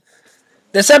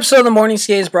This episode of the Morning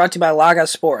Skate is brought to you by Laga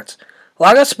Sports.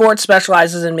 Laga Sports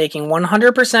specializes in making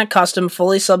 100% custom,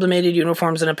 fully sublimated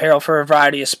uniforms and apparel for a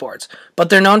variety of sports, but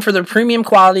they're known for their premium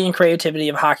quality and creativity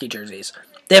of hockey jerseys.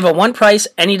 They have a one price,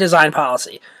 any design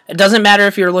policy. It doesn't matter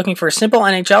if you're looking for a simple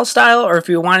NHL style or if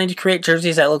you're wanting to create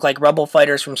jerseys that look like Rebel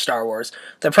fighters from Star Wars.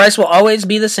 The price will always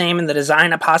be the same and the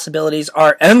design possibilities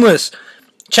are endless.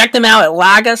 Check them out at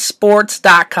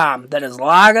lagasports.com. That is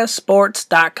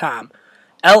lagasports.com.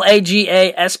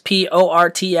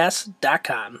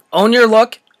 LAGASPORTS.com. Own your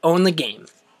look, own the game.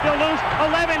 Still loose,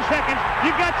 11 seconds.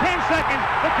 You've got 10 seconds.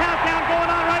 The countdown going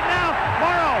on right now.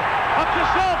 Morrow up to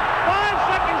Schultz. 5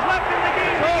 seconds left in the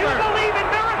game. Do you believe in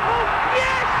miracles?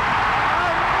 Yes!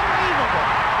 Unbelievable.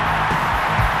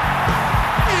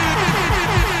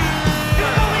 You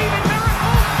believe in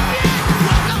miracles? Yes!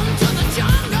 Welcome to the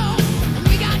jungle.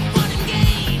 We got fun and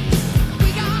games. We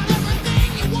got everything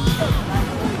you want.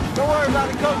 Don't worry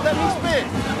about it, Coach. Let me spin.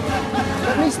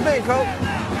 Let me spin, Coach.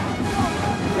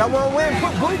 Y'all want to win?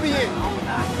 Put Booby in.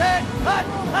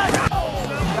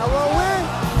 Y'all want to win?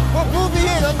 Put Booby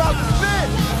in. I'm about to spin.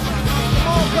 Come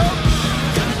on, Coach.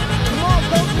 Come on,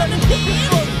 Coach. Let me get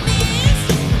this one.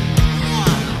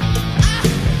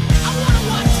 I wanna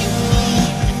watch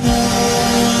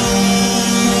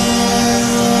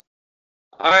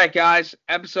you. All right, guys.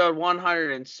 Episode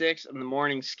 106 of the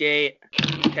Morning Skate.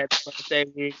 Keds birthday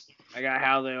week. I got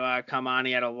Hal to come on.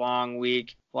 He had a long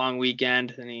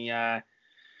weekend, and he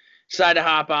decided to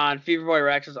hop on. Feverboy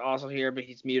Rex is also here, but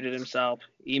he's muted himself.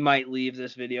 He might leave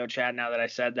this video chat now that I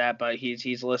said that, but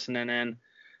he's listening in.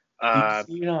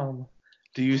 Do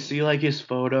you see like his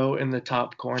photo in the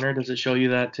top corner? Does it show you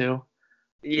that too?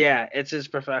 Yeah, it's his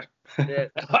professional.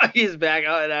 He's back.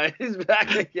 Oh, no, he's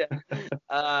back again.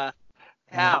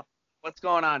 Hal, what's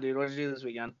going on, dude? What did you do this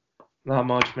weekend? Not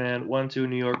much, man. Went to a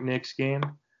New York Knicks game.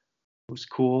 It was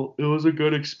cool. It was a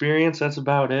good experience. That's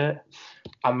about it.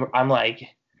 I'm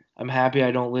happy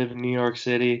I don't live in New York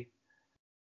City.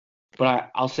 But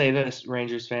I'll say this,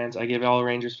 Rangers fans. I give all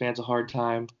Rangers fans a hard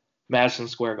time. Madison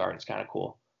Square Garden's kind of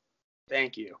cool.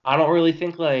 Thank you. I don't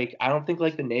think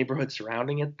the neighborhood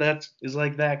surrounding it is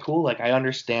like that cool. Like, I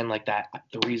understand like that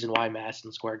the reason why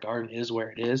Madison Square Garden is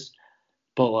where it is.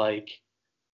 But like,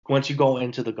 once you go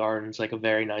into the garden, it's like a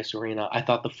very nice arena. I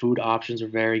thought the food options were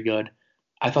very good.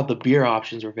 I thought the beer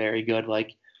options were very good.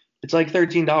 Like, it's like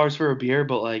 $13 for a beer,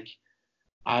 but like,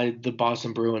 the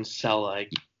Boston Bruins sell like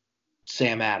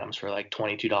Sam Adams for like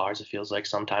 $22. It feels like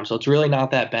sometimes, so it's really not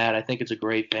that bad. I think it's a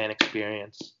great fan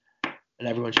experience, and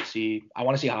everyone should see. I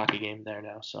want to see a hockey game there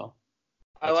now. So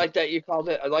I like that you called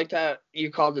it. I like that you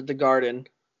called it the Garden,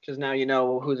 because now you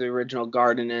know who the original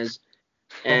Garden is.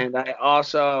 And I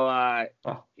also I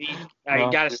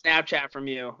got a Snapchat from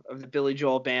you of the Billy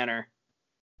Joel banner.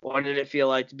 What did it feel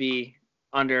like to be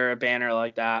under a banner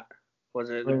like that? Was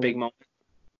it a big moment?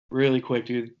 Really quick,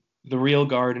 dude. The real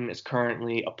Garden is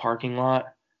currently a parking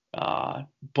lot,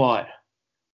 but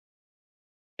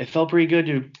it felt pretty good,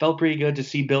 dude. It felt pretty good to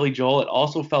see Billy Joel. It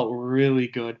also felt really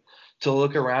good to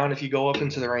look around. If you go up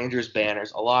into the Rangers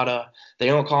banners, they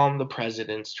don't call them the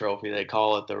President's Trophy. They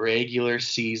call it the regular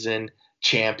season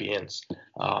champions.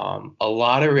 A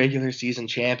lot of regular season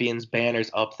champions banners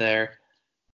up there.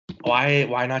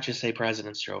 Why not just say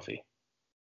President's Trophy?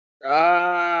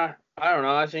 I don't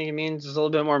know. I think it means it's a little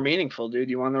bit more meaningful, dude.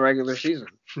 You won the regular season.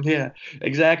 Yeah,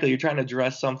 exactly. You're trying to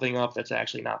dress something up that's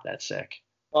actually not that sick.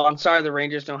 Well, I'm sorry the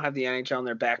Rangers don't have the NHL in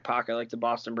their back pocket like the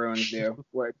Boston Bruins do.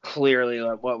 Clearly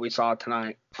what we saw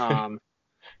tonight.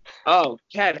 Oh,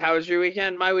 Ked, how was your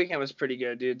weekend? My weekend was pretty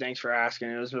good, dude. Thanks for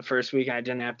asking. It was the first weekend I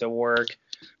didn't have to work.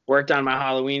 Worked on my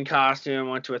Halloween costume.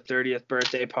 Went to a 30th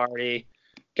birthday party.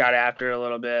 Got after it a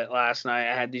little bit last night.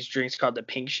 I had these drinks called the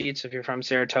Pink Sheets. If you're from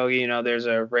Saratoga, you know there's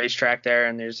a racetrack there,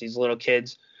 and there's these little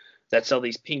kids that sell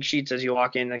these pink sheets as you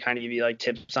walk in. They kind of give you like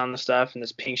tips on the stuff. And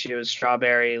this pink sheet was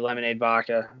strawberry lemonade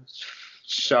vodka. It's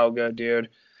so good, dude.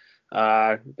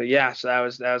 But yeah, so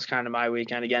that was kind of my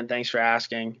weekend. Again, thanks for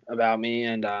asking about me,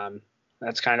 and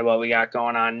that's kind of what we got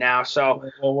going on now. So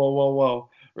whoa,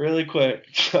 really quick.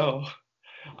 So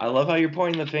I love how you're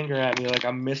pointing the finger at me like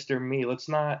I'm Mr. Me. Let's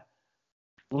not.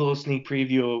 A little sneak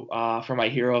preview for my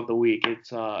hero of the week.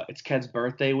 It's Keds'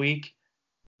 birthday week.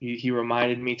 He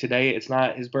reminded me today. His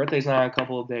birthday's not in a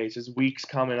couple of days. His week's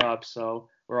coming up, so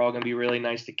we're all gonna be really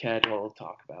nice to Ked. We'll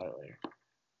talk about it later.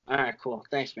 All right, cool.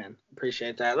 Thanks, man.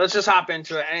 Appreciate that. Let's just hop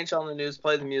into it. NHL in the news.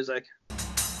 Play the music.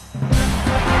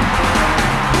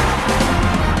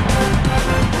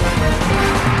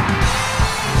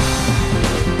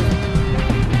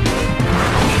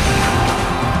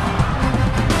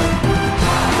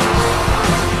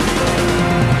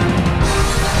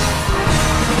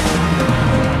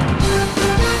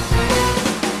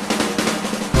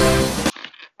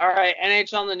 right,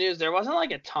 NHL in the news. There wasn't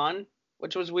like a ton,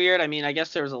 which was weird. I mean, I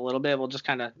guess there was a little bit. We'll just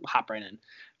kind of hop right in.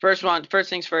 First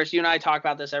things first. You and I talk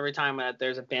about this every time that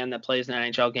there's a band that plays an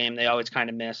NHL game. They always kind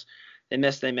of miss. They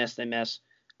miss.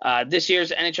 This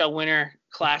year's NHL Winter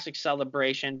Classic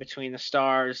celebration between the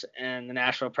Stars and the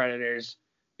Nashville Predators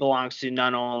belongs to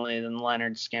none only than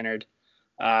Lynyrd Skynyrd.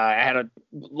 I had a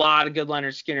lot of good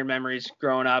Lynyrd Skynyrd memories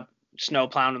growing up, snow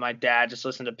plowing with my dad, just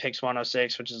listening to Pix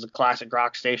 106, which is a classic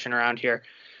rock station around here.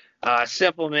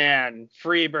 Simple Man,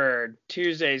 Freebird,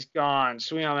 Tuesday's Gone,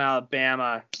 Sweet Home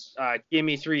Alabama, Give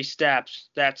Me 3 Steps,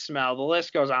 That Smell. The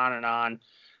list goes on and on.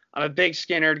 I'm a big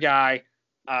Skynyrd guy.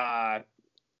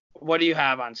 What do you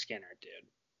have on Skynyrd, dude?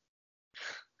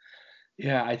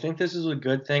 Yeah, I think this is a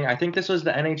good thing. I think this was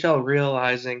the NHL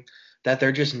realizing that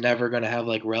they're just never gonna have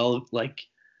like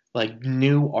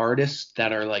new artists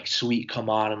that are like sweet, come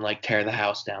on and like tear the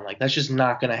house down. Like that's just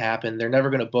not gonna happen. They're never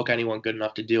gonna book anyone good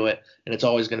enough to do it, and it's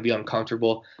always gonna be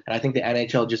uncomfortable. And I think the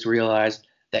NHL just realized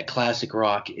that classic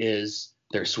rock is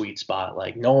their sweet spot.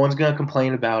 Like no one's gonna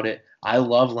complain about it. I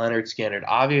love Lynyrd Skynyrd.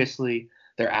 Obviously,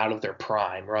 they're out of their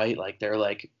prime, right? Like they're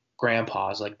like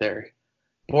grandpas, like they're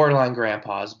borderline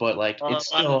grandpas, but like it's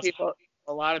still.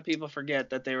 A lot of people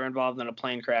forget that they were involved in a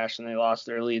plane crash and they lost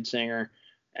their lead singer,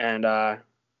 and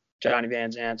Johnny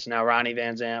Van Zant's now Ronnie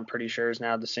Van Zant, pretty sure, is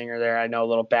now the singer there. I know a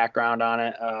little background on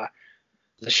it.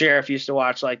 The sheriff used to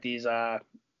watch like these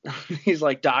these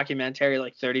like documentary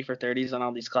like 30 for 30s on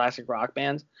all these classic rock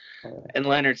bands, and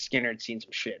Lynyrd Skynyrd seen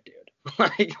some shit,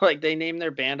 dude. like they named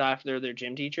their band after their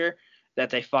gym teacher that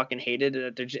they fucking hated.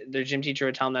 That their gym teacher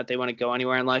would tell them that they wouldn't go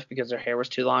anywhere in life because their hair was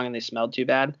too long and they smelled too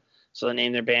bad. So they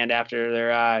named their band after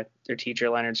their teacher,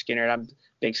 Lynyrd Skynyrd. I'm a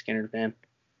big Skynyrd fan.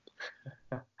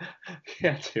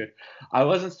 Yeah, dude. I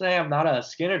wasn't saying I'm not a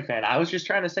Skynyrd fan. I was just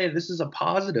trying to say this is a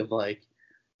positive. Like,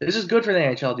 this is good for the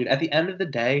NHL, dude. At the end of the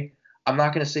day, I'm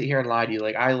not going to sit here and lie to you.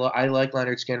 Like, I like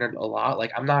Lynyrd Skynyrd a lot.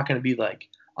 Like, I'm not going to be, like,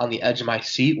 on the edge of my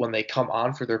seat when they come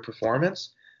on for their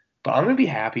performance. But I'm going to be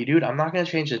happy, dude. I'm not going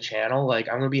to change the channel. Like,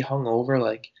 I'm going to be hungover.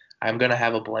 Like, I'm going to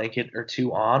have a blanket or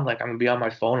two on. Like, I'm going to be on my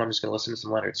phone. I'm just going to listen to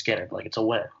some Lynyrd Skynyrd. Like, it's a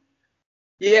win.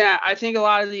 Yeah, I think a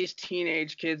lot of these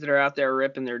teenage kids that are out there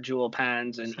ripping their Jewel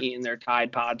pens and eating their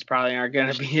Tide Pods probably aren't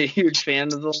going to be a huge fan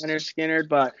of the Lynyrd Skynyrd.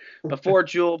 But before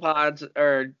Jewel Pods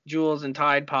or Jewels and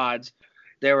Tide Pods,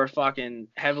 there were fucking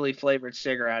heavily flavored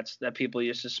cigarettes that people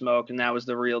used to smoke, and that was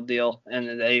the real deal. And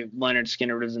Lynyrd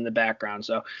Skynyrd was in the background.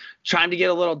 So trying to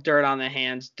get a little dirt on the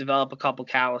hands, develop a couple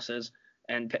calluses,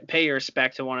 and pay your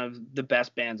respect to one of the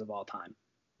best bands of all time.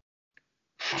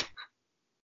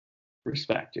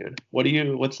 Respect, dude.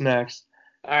 What's next?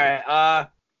 All right.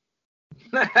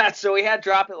 So we had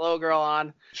Drop It Low Girl on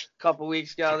a couple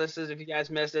weeks ago. This is, if you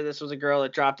guys missed it, this was a girl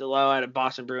that dropped it low at a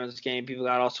Boston Bruins game. People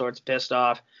got all sorts of pissed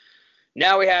off.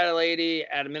 Now we had a lady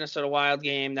at a Minnesota Wild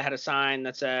game that had a sign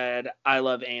that said, "I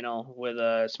love anal," with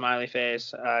a smiley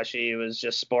face. She was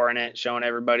just sporing it, showing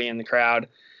everybody in the crowd.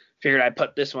 Figured I'd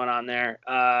put this one on there.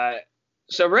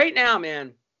 So right now,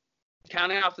 man,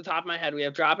 counting off the top of my head, we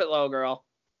have Drop It Low Girl.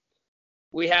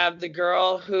 We have the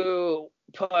girl who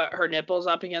put her nipples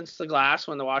up against the glass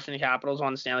when the Washington Capitals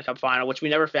won the Stanley Cup final, which we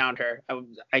never found her.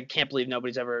 I can't believe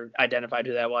nobody's ever identified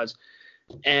who that was.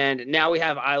 And now we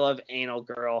have I Love Anal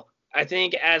Girl. I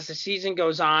think as the season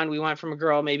goes on, we went from a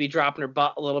girl maybe dropping her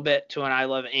butt a little bit to an I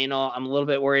Love Anal. I'm a little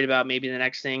bit worried about maybe the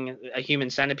next thing, a human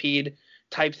centipede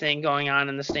type thing going on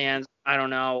in the stands. I don't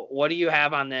know. What do you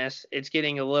have on this? It's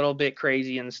getting a little bit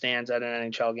crazy in the stands at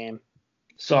an NHL game.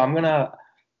 So I'm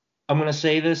gonna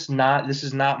say this. This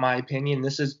is not my opinion.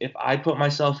 This is, if I put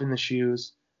myself in the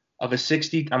shoes of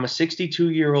I'm a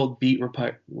 62-year-old beat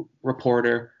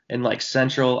reporter in like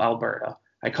Central Alberta.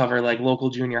 I cover like local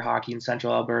junior hockey in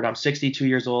Central Alberta. I'm 62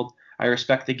 years old. I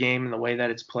respect the game and the way that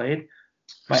it's played.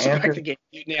 The game.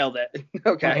 You nailed it.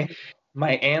 Okay.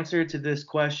 My answer to this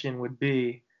question would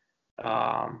be,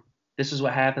 this is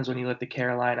what happens when you let the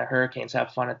Carolina Hurricanes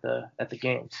have fun at the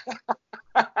games.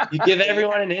 You give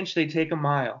everyone an inch, they take a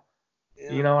mile.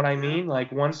 Yeah, you know what I mean?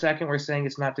 Like 1 second we're saying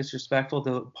it's not disrespectful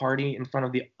to party in front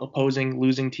of the opposing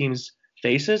losing team's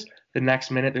faces. The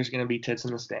next minute there's going to be tits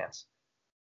in the stands.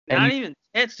 Not even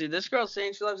tits, dude. This girl's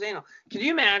saying she loves anal. Can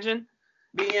you imagine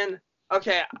being,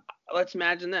 okay, let's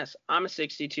imagine this. I'm a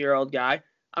 62-year-old guy.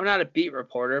 I'm not a beat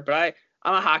reporter, but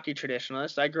I'm a hockey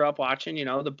traditionalist. I grew up watching,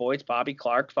 the boys, Bobby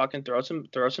Clark, fucking throw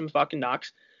some fucking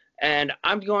knocks. And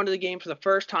I'm going to the game for the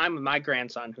first time with my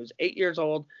grandson, who's 8 years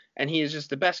old, and he is just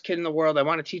the best kid in the world. I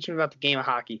want to teach him about the game of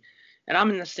hockey. And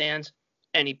I'm in the stands,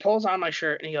 and he pulls on my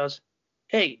shirt, and he goes,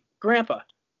 "Hey, Grandpa,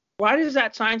 why does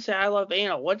that sign say I love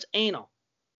anal? What's anal?"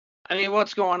 I mean,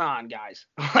 what's going on, guys?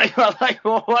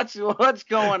 What's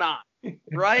going on?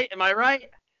 Right? Am I right?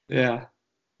 Yeah.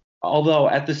 Although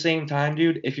at the same time,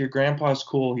 dude, if your grandpa's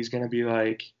cool, he's gonna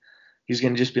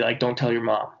just be like, don't tell your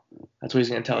mom. That's what he's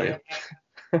gonna tell you.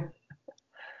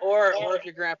 Or if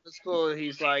your grandpa's cool,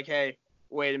 he's like, hey,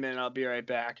 wait a minute, I'll be right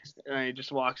back. And he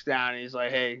just walks down and he's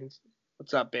like, hey,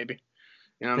 what's up, baby?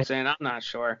 You know what I'm saying? I'm not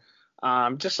sure.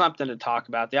 Just something to talk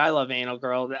about. The I Love Anal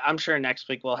Girl. I'm sure next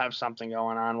week we'll have something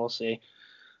going on. We'll see.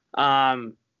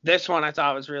 This one I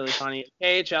thought was really funny.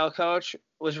 AHL coach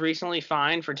was recently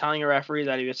fined for telling a referee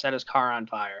that he would set his car on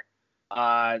fire.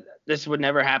 This would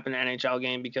never happen in an NHL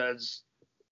game because,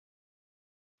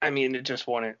 I mean, it just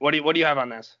wouldn't. What do you have on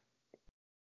this?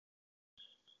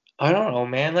 I don't know,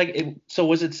 man. So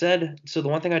was it said? So the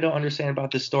one thing I don't understand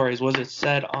about this story is, was it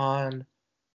said on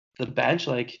the bench,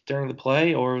 like during the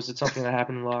play, or was it something that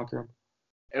happened in the locker room?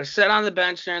 It was set on the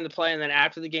bench during the play, and then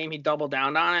after the game, he doubled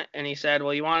down on it, and he said,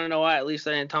 well, you want to know what? At least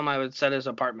I didn't tell him I would set his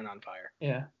apartment on fire.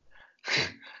 Yeah.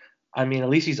 I mean, at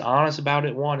least he's honest about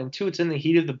it, one. And two, it's in the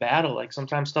heat of the battle. Like,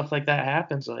 sometimes stuff like that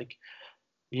happens. Like,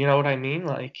 you know what I mean?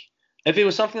 Like, if it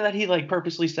was something that he, like,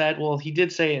 purposely said, well, he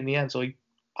did say it in the end, so he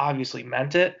obviously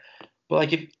meant it. But,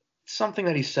 like, if something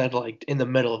that he said, like, in the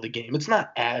middle of the game, it's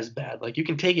not as bad. Like, you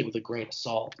can take it with a grain of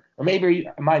salt. Or maybe,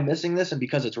 am I missing this? And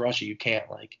because it's Russia, you can't,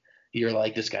 like, you're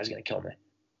like, this guy's going to kill me.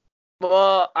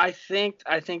 Well, I think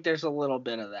there's a little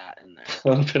bit of that in there. A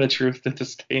little bit of truth to the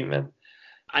statement.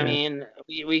 I mean,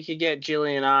 we could get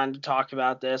Jillian on to talk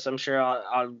about this. I'm sure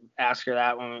I'll ask her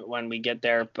that when we get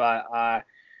there. But,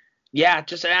 yeah,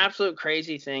 just an absolute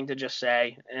crazy thing to just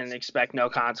say and expect no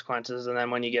consequences. And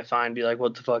then when you get fined, be like,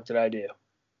 what the fuck did I do?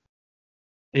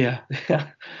 Yeah,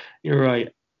 you're right.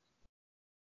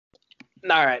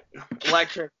 All right,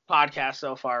 electric podcast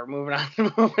so far. Moving on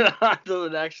to the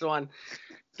next one.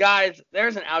 Guys,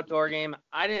 there's an outdoor game.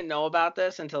 I didn't know about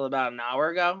this until about an hour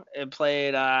ago. It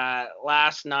played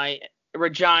last night.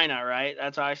 Regina, right?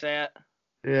 That's how I say it?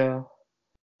 Yeah.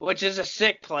 Which is a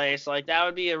sick place. Like, that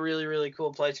would be a really, really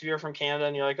cool place. If you're from Canada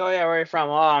and you're like, oh, yeah, where are you from?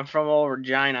 Oh, I'm from old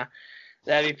Regina.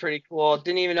 That'd be pretty cool.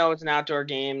 Didn't even know it was an outdoor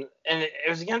game. And it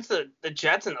was against the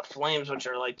Jets and the Flames, which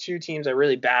are, like, two teams that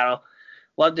really battle.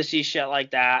 Love to see shit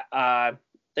like that.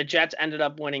 The Jets ended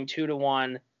up winning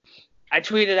 2-1. I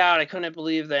tweeted out, I couldn't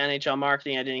believe the NHL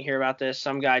marketing. I didn't hear about this.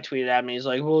 Some guy tweeted at me. He's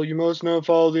like, well, you must not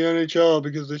follow the NHL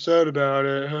because they said about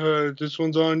it. This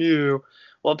one's on you.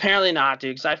 Well, apparently not,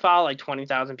 dude, because I follow like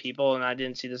 20,000 people, and I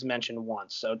didn't see this mentioned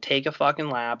once. So take a fucking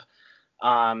lap.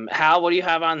 Hal, what do you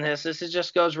have on this? This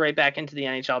just goes right back into the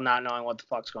NHL not knowing what the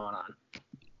fuck's going on.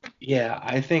 Yeah,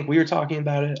 I think we were talking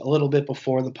about it a little bit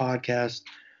before the podcast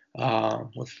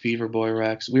with Feverboy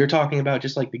Rex. We were talking about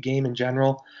just like the game in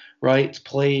general, right? It's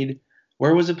played.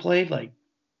 Where was it played? Like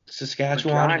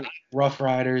Saskatchewan, Rough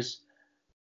Riders.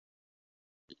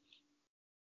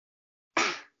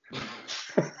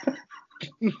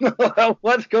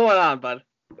 What's going on, bud?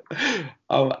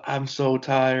 Oh, I'm so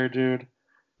tired, dude.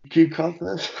 Keep cutting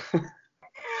this.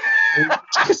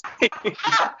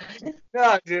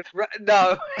 No, dude.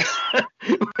 No.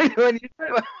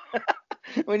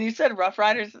 when you said Rough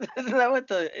Riders, isn't that what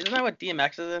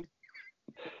DMX is in?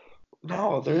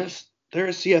 No, they're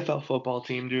a CFL football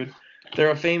team, dude.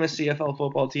 They're a famous CFL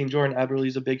football team. Jordan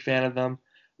Eberle's a big fan of them.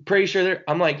 Pretty sure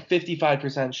I'm like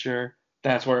 55% sure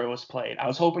that's where it was played. I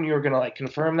was hoping you were gonna like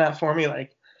confirm that for me,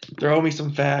 like throw me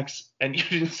some facts, and you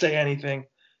didn't say anything,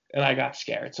 and I got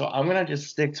scared. So I'm gonna just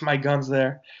stick to my guns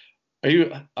there. Are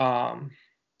you? I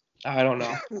don't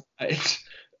know.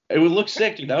 It would look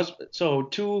sick, dude. That was so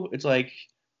 2. It's like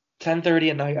 10:30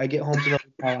 at night. I get home to the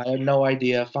hotel. I had no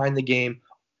idea. Find the game.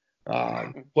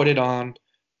 Put it on,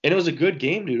 and it was a good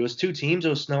game, dude. It was 2 teams. It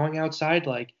was snowing outside.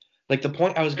 Like the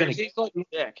point I was gonna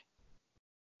get.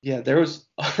 Yeah, there was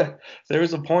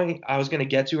a point I was gonna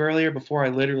get to earlier before I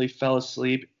literally fell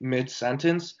asleep mid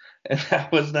sentence, and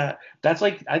that was that. That's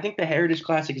like I think the Heritage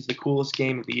Classic is the coolest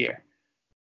game of the year.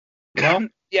 You know?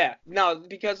 Yeah, no,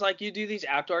 because like you do these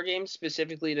outdoor games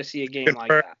specifically to see a game like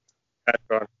that.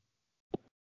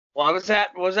 What was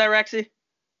that? What was that, Rexy?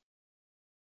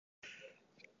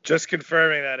 Just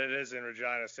confirming that it is in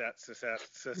Regina,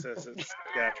 Saskatchewan.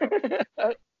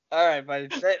 All right, buddy.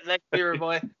 Next viewer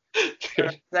boy,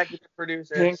 executive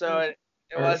producer. So it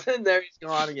wasn't there. He's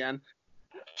gone again.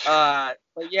 But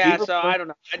yeah, so I don't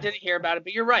know. I didn't hear about it,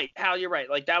 but you're right, Hal. You're right.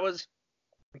 Like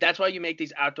that's why you make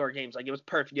these outdoor games. Like it was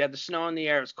perfect. You had the snow in the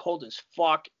air. It was cold as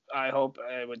fuck. I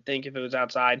would think if it was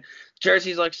outside.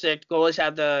 Jerseys look sick. Goalies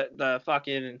had the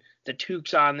fucking the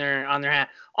toques on their hat.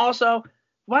 Also,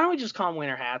 why don't we just call them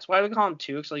winter hats? Why do we call them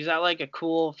toques? Like, is that like a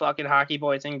cool fucking hockey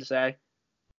boy thing to say?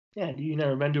 Yeah, you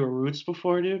never been to a Roots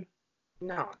before, dude?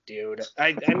 No, dude.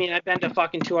 I mean, I've been to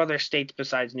fucking 2 other states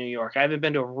besides New York. I haven't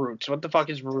been to Roots. What the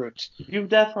fuck is Roots? You've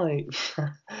definitely.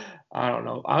 I don't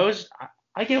know.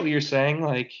 I get what you're saying.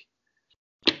 Like,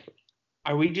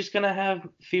 are we just gonna have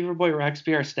Feverboy Rex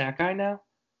be our stat guy now?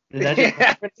 Is that just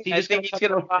Yeah, he I just think he's gonna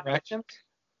gonna throw pop. corrections?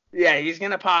 Yeah, he's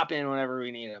gonna pop in whenever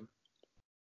we need him.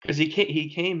 Because he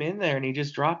came in there and he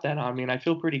just dropped that on me, and I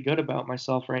feel pretty good about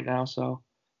myself right now. So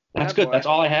that's Yeah, good. boy. That's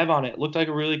all I have on it. Looked like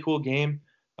a really cool game.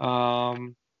 What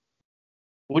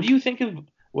do you think of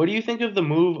the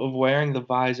move of wearing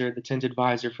the tinted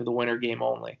visor for the winter game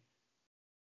only?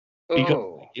 Because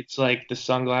Oh. it's like the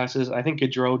sunglasses. I think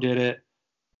Gaudreau did it.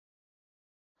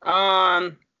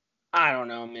 I don't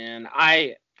know, man.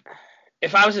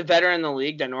 If I was a veteran in the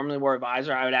league that normally wore a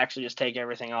visor, I would actually just take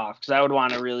everything off because I would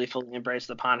want to really fully embrace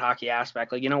the pond hockey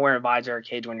aspect. Like, you don't wear a visor or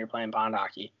cage when you're playing pond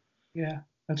hockey. Yeah,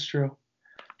 that's true.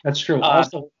 That's true. Uh,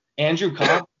 Also, Andrew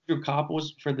Copp. Andrew Copp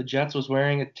was for the Jets was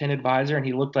wearing a tinted visor and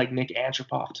he looked like Nick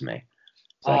Antropov to me.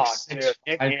 It's like Dude,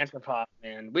 Nick 6'5". Antropov,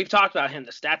 man. We've talked about him.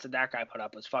 The stats that guy put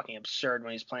up was fucking absurd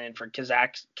when he's playing for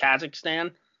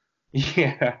Kazakhstan.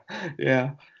 Yeah,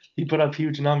 yeah. He put up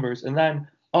huge numbers. And then,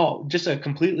 just a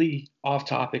completely off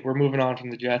topic. We're moving on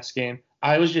from the Jets game.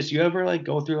 You ever like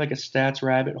go through like a stats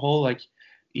rabbit hole, like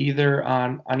either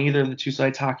on either of the two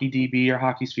sites, Hockey DB or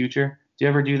Hockey's Future? Do you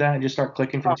ever do that and just start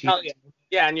clicking from Oh, team? hell yeah.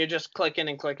 Yeah, and you're just clicking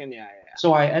and clicking. Yeah.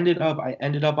 So I ended up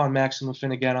on Maxim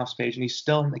Finneganoff's page, and he's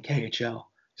still in the KHL.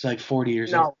 He's like 40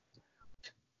 years old. No.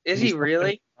 Is He's he still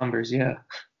really? numbers, yeah.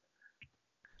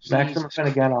 Jesus. Maxim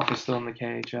Finneganoff is still in the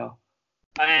KHL.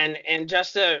 And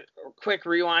just a quick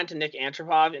rewind to Nick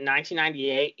Antropov. In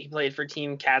 1998, he played for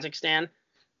Team Kazakhstan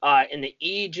in the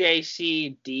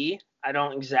EJCD. I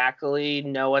don't exactly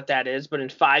know what that is, but in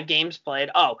 5 games played.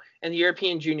 Oh, in the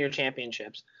European Junior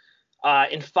Championships.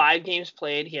 In 5 games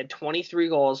played, he had 23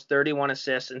 goals, 31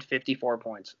 assists, and 54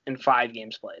 points in 5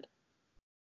 games played.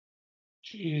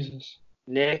 Jesus.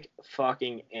 Nick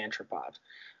fucking Antropov.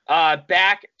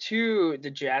 Back to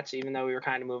the Jets, even though we were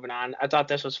kind of moving on. I thought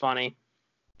this was funny.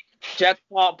 Jets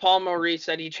Paul Maurice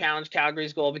said he challenged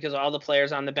Calgary's goal because all the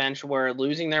players on the bench were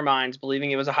losing their minds,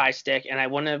 believing it was a high stick, and I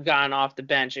wouldn't have gotten off the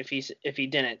bench if he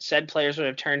didn't. Said players would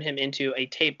have turned him into a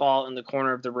tape ball in the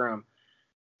corner of the room.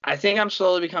 I think I'm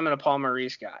slowly becoming a Paul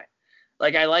Maurice guy.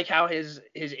 Like, I like how his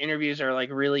interviews are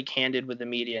like really candid with the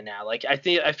media now. Like, I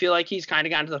feel like he's kind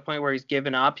of gotten to the point where he's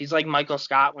given up. He's like Michael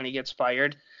Scott when he gets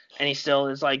fired, and he still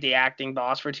is like the acting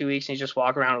boss for 2 weeks, and he's just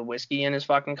walking around with whiskey in his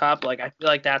fucking cup. Like, I feel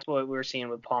like that's what we're seeing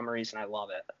with Paul Maurice, and I love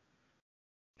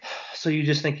it. So you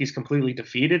just think he's completely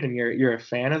defeated, and you're a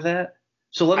fan of that?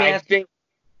 So let me ask.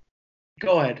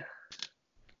 Go ahead.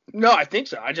 No, I think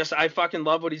so. I fucking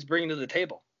love what he's bringing to the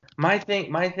table. My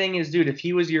thing is, dude, if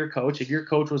your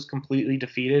coach was completely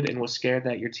defeated and was scared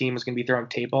that your team was going to be throwing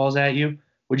tape balls at you,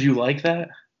 would you like that?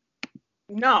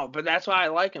 No, but that's why I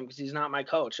like him, because he's not my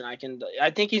coach, and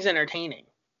I think he's entertaining.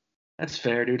 That's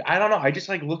fair, dude. I don't know. I just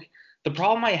like look. The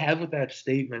problem I have with that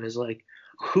statement is like,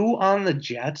 who on the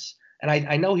Jets? And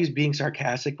I know he's being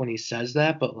sarcastic when he says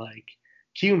that, but like,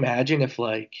 can you imagine if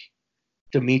like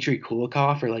Dmitry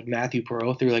Kulikov or like Matthew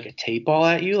Perreault threw like a tape ball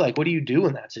at you? Like, what do you do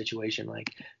in that situation?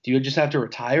 Like, do you just have to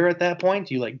retire at that point?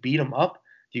 Do you like beat him up?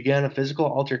 Do you get in a physical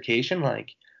altercation? Like,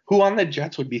 who on the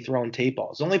Jets would be throwing tape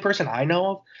balls? The only person I know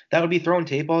of that would be throwing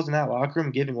tape balls in that locker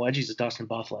room, giving wedgies is Dustin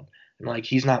Byfuglien, and like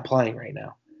he's not playing right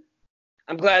now.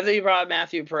 I'm glad that you brought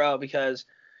Matthew Perreault, because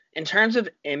in terms of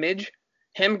image,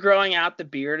 him growing out the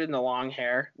beard and the long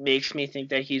hair makes me think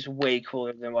that he's way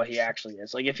cooler than what he actually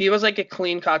is. Like, if he was like a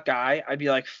clean cut guy, I'd be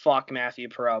like, fuck Matthew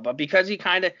Perreault. But because he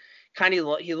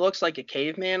he looks like a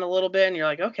caveman a little bit, and you're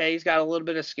like, okay, he's got a little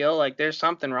bit of skill. Like, there's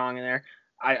something wrong in there.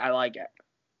 I like it.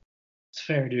 It's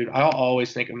fair, dude. I'll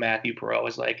always think of Matthew Perreault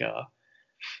as like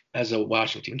as a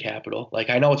Washington Capital. Like,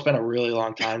 I know it's been a really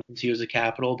long time since he was a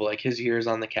Capital, but like his years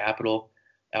on the Capitals,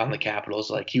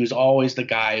 like he was always the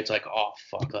guy. It's like, oh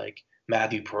fuck, like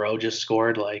Matthew Perreault just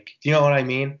scored. Like, do you know what I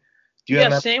mean? Do you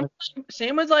have same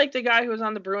with like the guy who was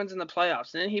on the Bruins in the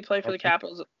playoffs. Didn't he play for the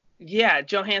Capitals? Yeah,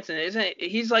 Johansson,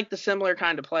 he's like the similar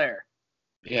kind of player.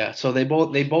 Yeah, so they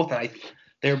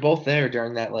were both there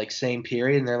during that like same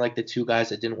period, and they're like the two guys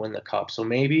that didn't win the cup. So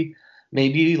maybe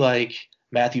like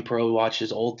Matthew Perreault watched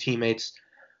his old teammates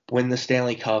win the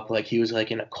Stanley Cup. Like he was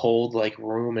like in a cold like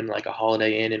room in like a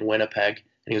Holiday Inn in Winnipeg,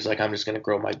 and he was like, I'm just gonna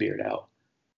grow my beard out.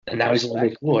 And now he's a little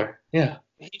bit cooler. Yeah.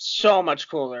 He's so much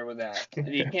cooler with that.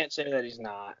 You can't say that he's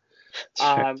not.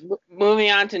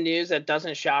 Moving on to news that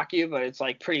doesn't shock you, but it's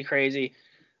like pretty crazy.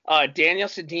 Daniel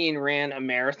Sedin ran a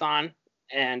marathon,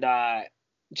 and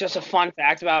just a fun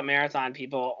fact about marathon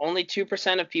people, only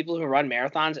 2% of people who run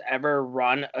marathons ever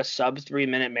run a sub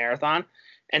 3-minute marathon.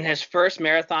 And his first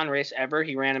marathon race ever,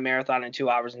 he ran a marathon in 2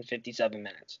 hours and 57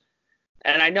 minutes.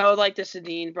 And I know, like, the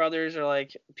Sedin brothers are,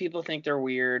 like, people think they're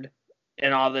weird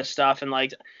and all this stuff. And,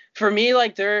 like, for me,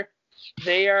 like,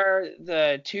 they are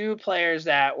the two players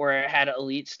that had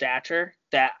elite stature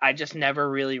that I just never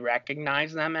really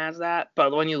recognized them as that.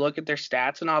 But when you look at their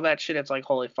stats and all that shit, it's like,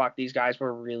 holy fuck, these guys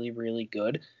were really, really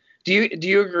good. Do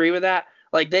you agree with that?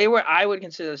 Like, I would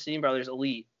consider the Sedin brothers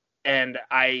elite. And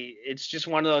it's just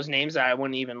one of those names that I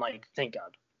wouldn't even, like, think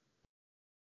of.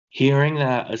 Hearing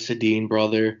that a Sedin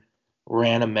brother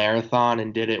ran a marathon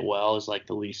and did it well is like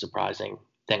the least surprising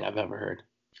thing I've ever heard.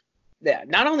 Yeah,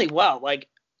 not only well, like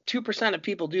 2% of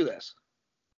people do this.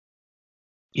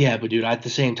 Yeah, but dude, at the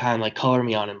same time, like, color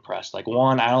me unimpressed. Like,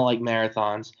 1, I don't like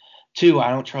marathons. 2,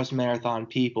 I don't trust marathon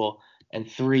people. And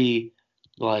 3,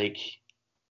 like,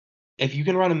 if you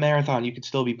can run a marathon, you could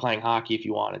still be playing hockey if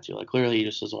you wanted to. Like, clearly he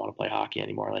just doesn't want to play hockey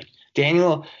anymore. Like, if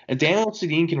Daniel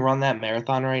Sedin can run that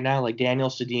marathon right now, like, Daniel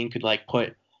Sedin could, like,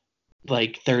 put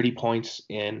like 30 points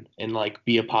in and, like,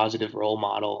 be a positive role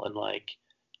model and, like,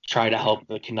 try to help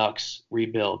the Canucks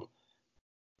rebuild.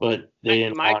 But they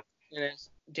didn't My want. question is,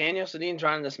 Daniel Sedin's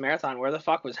running this marathon. Where the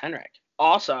fuck was Henrik?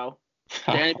 Also,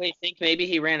 did anybody think maybe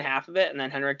he ran half of it and then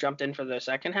Henrik jumped in for the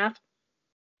second half?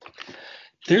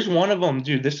 There's one of them,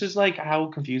 dude. This is, like, how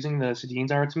confusing the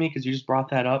Sedins are to me because you just brought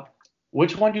that up.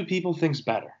 Which one do people think's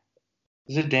better?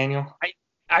 Is it Daniel?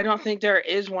 I don't think there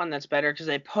is one that's better because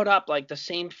they put up, like, the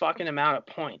same fucking amount of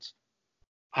points.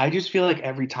 I just feel like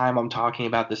every time I'm talking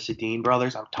about the Sedin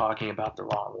brothers, I'm talking about the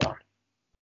wrong one.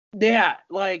 Yeah,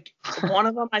 like, one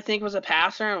of them I think was a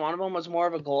passer and one of them was more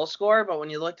of a goal scorer, but when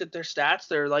you looked at their stats,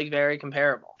 they're, like, very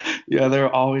comparable. Yeah,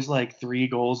 they're always, like, 3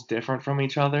 goals different from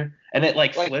each other, and it,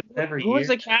 like, flips every Who year. was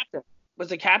the captain? Was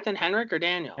the captain Henrik or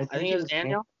Daniel? I think it was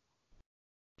Daniel.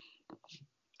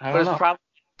 I But don't it's know. probably,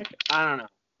 I don't know.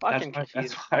 Fucking That's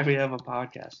confused. why we have a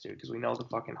podcast, dude, because we know the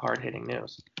fucking hard-hitting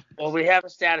news. Well, we have a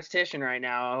statistician right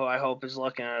now who I hope is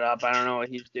looking it up. I don't know what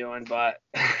he's doing, but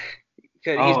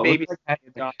he's maybe.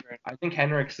 I think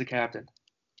Henrik's the captain.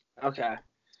 Okay.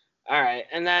 All right.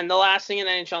 And then the last thing in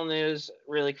NHL news,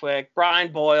 really quick,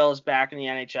 Brian Boyle is back in the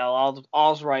NHL.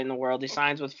 All's right in the world. He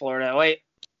signs with Florida. Wait,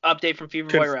 update from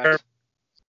Feverboy Rex.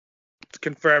 It's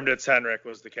confirmed it's Henrik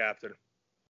was the captain.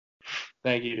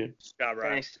 Thank you, dude. Scott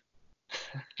Ryan. Thanks.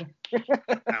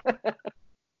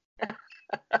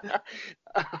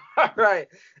 All right.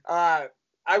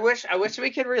 I wish we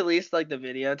could release, like, the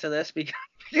video to this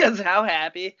because how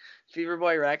happy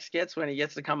Feverboy Rex gets when he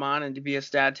gets to come on and to be a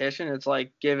statistician. It's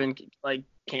like giving, like,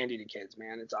 candy to kids,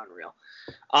 man. It's unreal.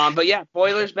 But yeah,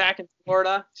 Boyler's back in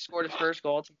Florida. Scored his first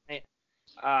goal tonight.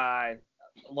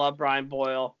 Love Brian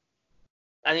Boyle.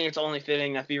 I think it's only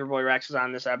fitting that Feverboy Rex is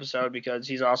on this episode because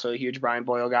he's also a huge Brian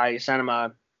Boyle guy. He sent him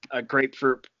a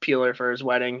grapefruit peeler for his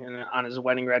wedding and on his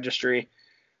wedding registry.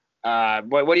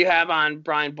 What do you have on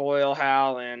Brian Boyle,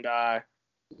 Hal? And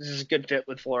this is a good fit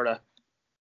with Florida.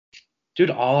 Dude,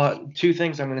 2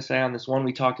 things I'm going to say on this one.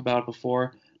 We talked about it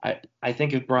before. I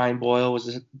think if Brian Boyle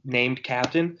was named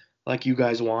captain, like you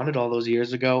guys wanted all those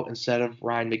years ago, instead of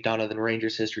Ryan McDonough, then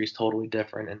Rangers history is totally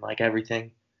different and, like,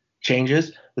 everything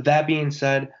changes. With that being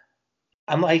said,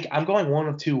 I'm going one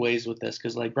of 2 ways with this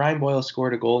because, like, Brian Boyle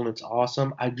scored a goal and it's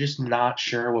awesome. I'm just not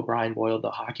sure what Brian Boyle, the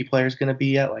hockey player, is going to be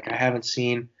yet. Like, I haven't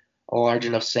seen a large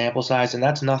enough sample size, and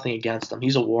that's nothing against him.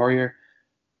 He's a warrior.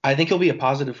 I think he'll be a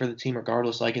positive for the team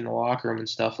regardless, like, in the locker room and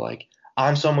stuff. Like,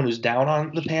 I'm someone who's down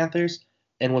on the Panthers,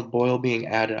 and with Boyle being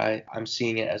added, I'm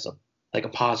seeing it as a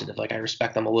positive. Like, I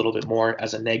respect them a little bit more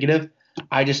as a negative.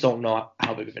 I just don't know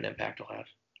how big of an impact he'll have.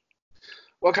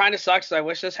 What kind of sucks is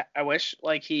I wish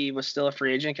like he was still a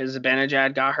free agent because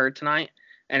Zibanejad got hurt tonight.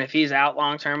 And if he's out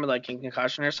long term with, like, a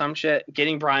concussion or some shit,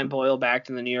 getting Brian Boyle back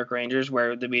to the New York Rangers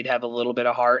where we'd have a little bit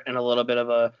of heart and a little bit of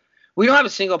a – we don't have a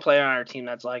single player on our team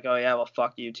that's like, oh, yeah, well,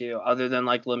 fuck you too, other than,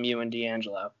 like, Lemieux and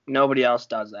D'Angelo. Nobody else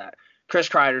does that. Chris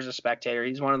Kreider's a spectator.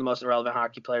 He's one of the most irrelevant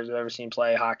hockey players I've ever seen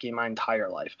play hockey in my entire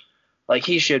life. Like,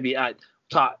 he should be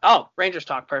Rangers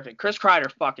talk perfect. Chris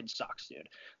Kreider fucking sucks, dude.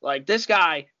 Like, this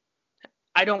guy –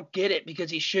 I don't get it because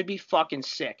he should be fucking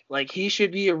sick. Like, he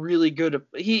should be a really good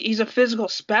 – he's a physical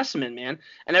specimen, man.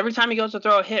 And every time he goes to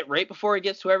throw a hit, right before he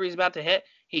gets to whoever he's about to hit,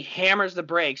 he hammers the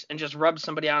brakes and just rubs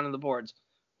somebody out on the boards.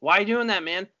 Why are you doing that,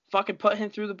 man? Fucking put him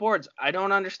through the boards. I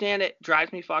don't understand it.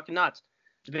 Drives me fucking nuts.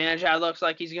 Zibanejad looks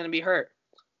like he's going to be hurt.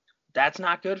 That's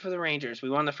not good for the Rangers. We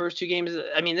won the first 2 games.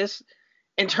 I mean, this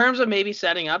 – in terms of maybe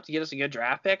setting up to get us a good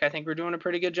draft pick, I think we're doing a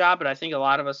pretty good job. But I think a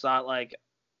lot of us thought, like –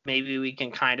 maybe we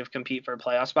can kind of compete for a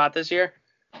playoff spot this year.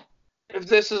 If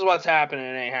this is what's happening,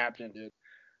 it ain't happening, dude.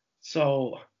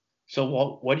 So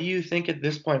what do you think at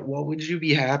this point? What would you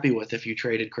be happy with if you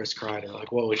traded Chris Kreider?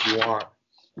 Like, what would you want?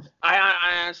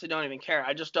 I honestly don't even care.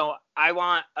 I just don't. I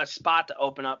want a spot to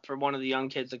open up for one of the young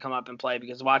kids to come up and play,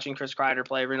 because watching Chris Kreider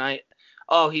play every night,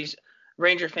 he's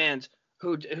Ranger fans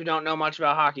who don't know much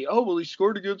about hockey. Oh, well, he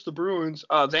scored against the Bruins.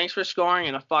 Oh, thanks for scoring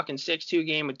in a fucking 6-2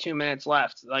 game with 2 minutes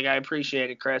left. Like, I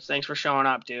appreciate it, Chris. Thanks for showing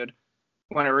up, dude,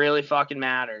 when it really fucking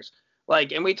matters.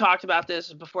 Like, and we talked about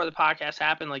this before the podcast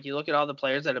happened. Like, you look at all the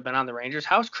players that have been on the Rangers.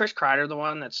 How is Chris Kreider the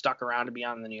one that stuck around to be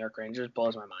on the New York Rangers?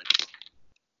 Blows my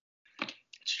mind.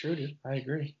 It's true, dude. I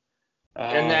agree.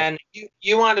 And then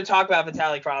you wanted to talk about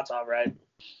Vitaly Kravtsov, right?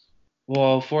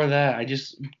 Well, for that, I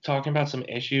just talking about some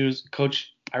issues.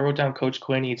 I wrote down Coach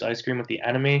Quinn eats ice cream with the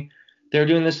enemy. They're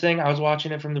doing this thing. I was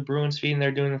watching it from the Bruins feed, and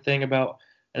they're doing the thing about,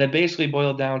 and it basically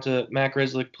boiled down to Matt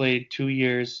Grzelcyk played 2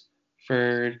 years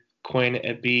for Quinn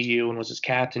at BU and was his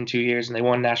captain 2 years, and they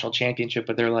won national championship.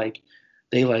 But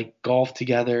they golf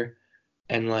together,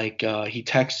 and he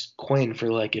texts Quinn for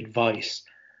advice.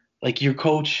 Like, your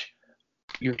coach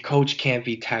can't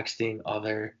be texting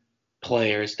other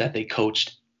players that they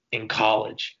coached in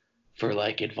college for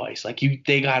advice.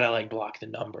 They gotta block the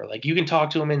number. You can talk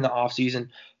to them in the off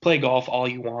season, play golf all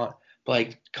you want,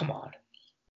 but come on.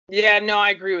 Yeah, no,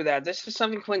 I agree with that. This is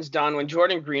something Quinn's done. When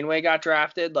Jordan Greenway got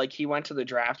drafted, he went to the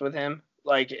draft with him.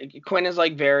 Quinn is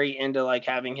very into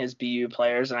having his BU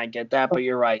players, and I get that, but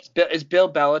you're right. Is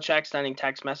Bill Belichick sending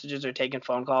text messages or taking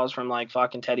phone calls from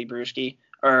fucking Teddy Bruschi?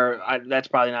 That's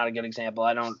probably not a good example.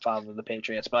 I don't follow the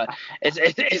Patriots, but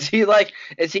is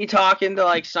he talking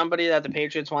to somebody that the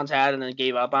Patriots once had and then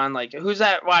gave up on? Who's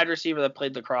that wide receiver that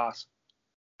played lacrosse?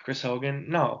 Chris Hogan?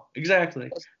 No, exactly.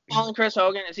 Calling Chris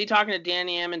Hogan? Is he talking to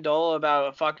Danny Amendola about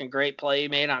a fucking great play he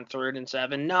made on 3rd and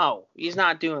 7? No, he's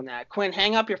not doing that. Quinn,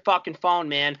 hang up your fucking phone,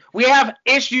 man. We have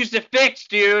issues to fix,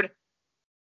 dude.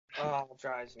 Oh, it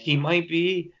drives me. He might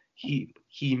be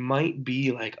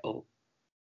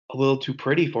a little too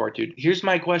pretty for it, dude. Here's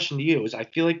my question to you: is I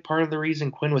feel like part of the reason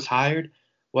Quinn was hired,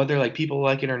 whether people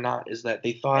like it or not, is that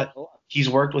they thought he's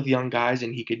worked with young guys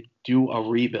and he could do a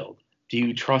rebuild. Do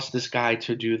you trust this guy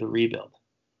to do the rebuild?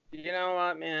 You know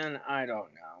what, man? I don't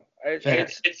know.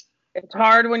 It's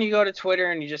hard when you go to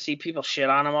Twitter and you just see people shit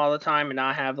on him all the time and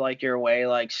not have your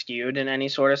way skewed in any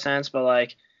sort of sense.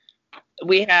 But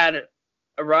we had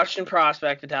a Russian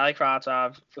prospect, Vitaly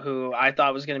Kravtsov, who I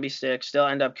thought was going to be sick, still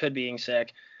could being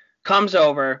sick. Comes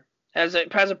over, has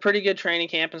a pretty good training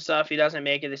camp and stuff. He doesn't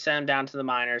make it. They send him down to the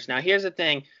minors. Now, here's the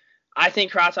thing. I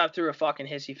think Kravtsov threw a fucking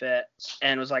hissy fit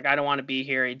and was like, I don't want to be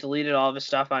here. He deleted all of his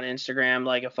stuff on Instagram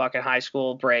like a fucking high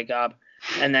school breakup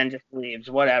and then just leaves.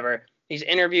 Whatever. He's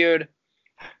interviewed.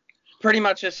 Pretty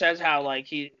much just says how,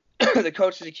 the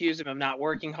coaches accused him of not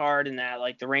working hard and that,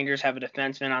 the Rangers have a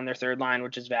defenseman on their third line,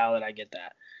 which is valid. I get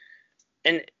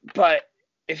that. But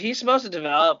if he's supposed to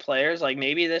develop players,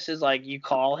 maybe this is you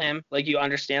call him, you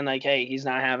understand hey, he's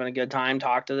not having a good time,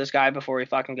 talk to this guy before he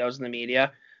fucking goes in the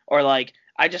media. Or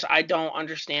I don't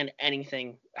understand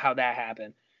anything how that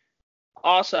happened.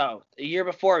 Also, the year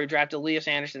before we drafted Elias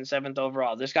Anderson 7th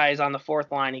overall. This guy is on the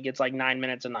 4th line. He gets 9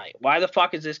 minutes a night. Why the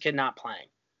fuck is this kid not playing?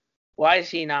 Why is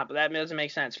he not? But that doesn't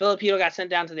make sense. Filipino got sent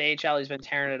down to the AHL. He's been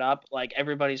tearing it up.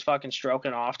 Everybody's fucking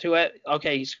stroking off to it.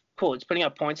 Okay, he's cool. He's putting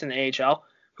up points in the AHL.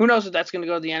 Who knows if that's going to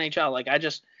go to the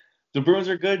NHL? The Bruins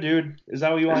are good, dude. Is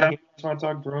that what you want to hear? You just want to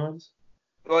talk Bruins?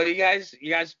 Well, you guys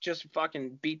just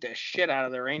fucking beat the shit out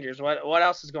of the Rangers. What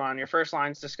else is going on? Your first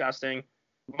line's disgusting.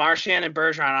 Marchand and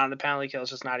Bergeron on the penalty kill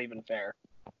is just not even fair.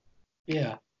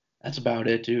 Yeah, that's about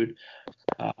it, dude.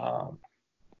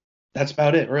 That's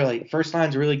about it, really. First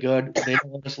line's really good. They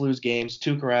don't let us lose games.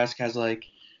 Tuukka Rask has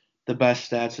the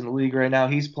best stats in the league right now.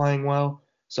 He's playing well.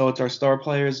 So it's our star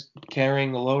players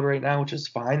carrying the load right now, which is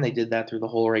fine. They did that through the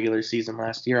whole regular season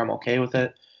last year. I'm okay with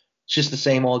it. It's just the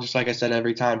same old, just like I said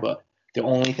every time. But the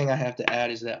only thing I have to add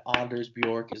is that Anders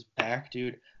Bjork is back,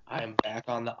 dude. I am back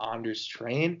on the Anders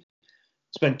train.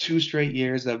 It's been 2 straight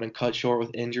years that have been cut short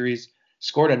with injuries.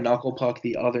 Scored a knuckle puck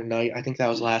the other night. I think that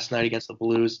was last night against the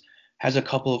Blues. Has a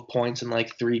couple of points in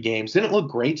 3 games. Didn't look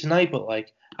great tonight, but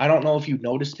I don't know if you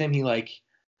noticed him. He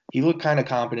looked kind of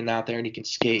competent out there, and he can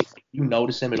skate. You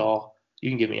notice him at all? You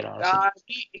can give me an honest.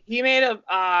 He made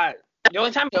a the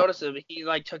only time I noticed him, he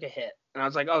took a hit, and I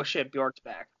was like, oh shit, Bjork's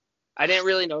back. I didn't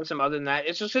really notice him other than that.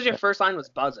 It's just because your first line was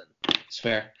buzzing. It's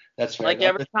fair. That's fair.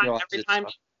 Every time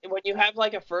when you have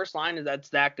a first line that's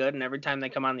that good, and every time they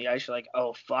come on the ice, you're like,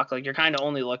 oh fuck, you're kind of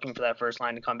only looking for that first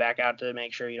line to come back out to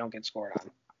make sure you don't get scored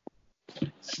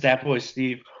on. Stat boy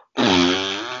Steve.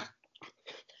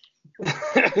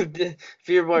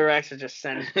 Feverboy Rex is just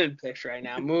sending a picture right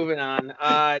now. Moving on.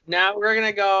 Now we're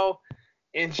gonna go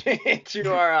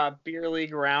into our beer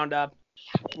league roundup.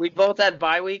 We both had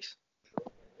bye weeks.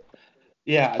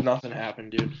 Yeah, nothing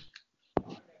happened, dude.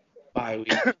 Bye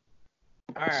week.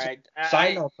 All right.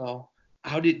 Side note though,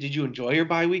 how did you enjoy your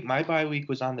bye week? My bye week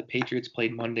was on the Patriots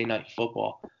played Monday Night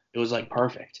Football. It was like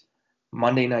perfect.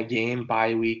 Monday night game,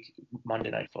 bye week,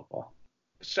 Monday Night Football.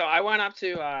 So I went up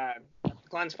to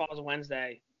Glens Falls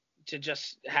Wednesday to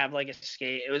just have like a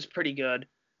skate. It was pretty good.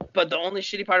 But the only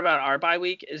shitty part about our bye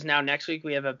week is now next week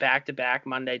we have a back-to-back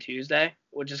Monday, Tuesday,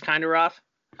 which is kind of rough.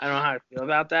 I don't know how to feel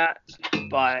about that.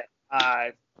 But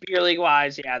beer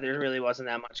league-wise, yeah, there really wasn't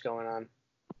that much going on.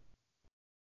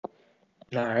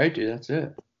 All right, dude, that's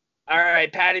it. All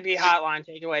right, Patty B Hotline.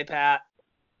 Take it away, Pat.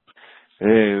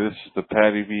 Hey, this is the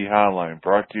Patty B Hotline,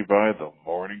 brought to you by the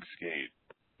Morning Skate.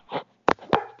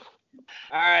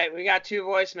 All right, we got 2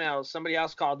 voicemails. Somebody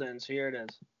else called in, so here it is.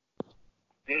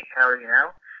 Hey, how are you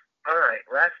now? All right,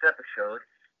 last episode,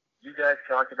 you guys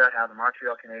talked about how the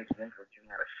Montreal Canadiens were giving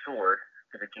out a sword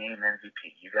to the game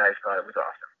MVP. You guys thought it was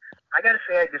awesome. I got to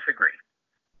say I disagree.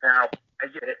 Now, I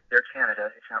get it. They're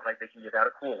Canada. It's not like they can give out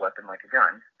a cool weapon like a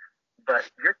gun. But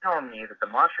you're telling me that the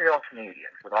Montreal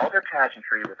Canadiens, with all their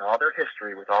pageantry, with all their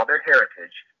history, with all their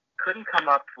heritage, couldn't come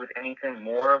up with anything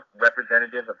more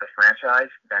representative of the franchise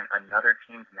than another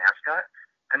team's mascot?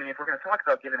 I mean, if we're going to talk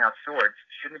about giving out swords,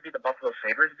 shouldn't it be the Buffalo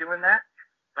Sabres doing that?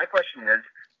 My question is,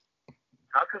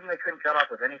 how come they couldn't come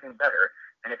up with anything better?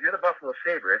 And if you're the Buffalo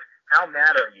Sabres, how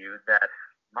mad are you that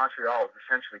Montreal is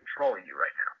essentially trolling you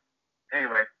right now?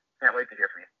 Anyway, can't wait to hear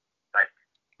from you. Bye.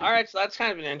 All right, so that's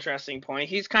kind of an interesting point.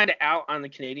 He's kind of out on the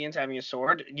Canadians having a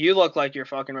sword. You look like you're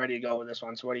fucking ready to go with this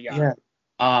one, so what do you got?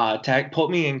 Yeah. Put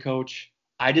me in, coach.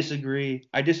 I disagree.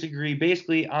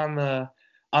 Basically on the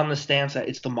stance that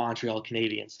it's the Montreal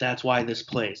Canadiens. That's why this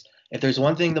plays. If there's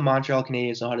one thing the Montreal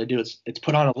Canadiens know how to do, it's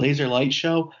put on a laser light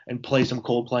show and play some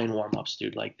Coldplay and warm-ups,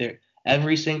 dude. Like,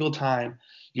 every single time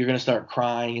you're going to start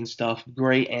crying and stuff,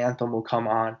 great anthem will come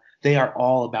on. They are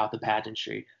all about the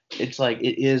pageantry. It's like,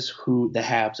 it is who the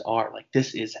Habs are. Like,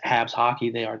 this is Habs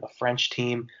hockey. They are the French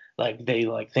team. Like, they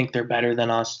think they're better than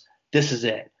us. This is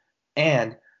it.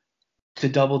 And to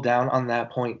double down on that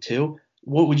point too,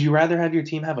 what would you rather have your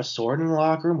team have a sword in the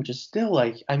locker room, which is still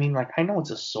I know it's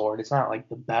a sword. It's not like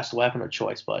the best weapon of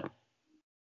choice, but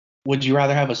would you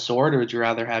rather have a sword or would you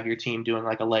rather have your team doing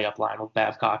like a layup line with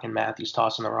Babcock and Matthews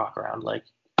tossing the rock around? Like,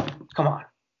 come on.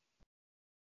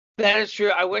 That is true.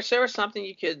 I wish there was something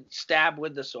you could stab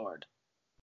with the sword.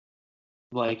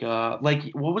 Like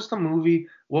what was the movie?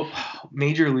 What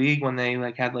Major League when they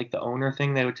had the owner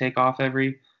thing? They would take off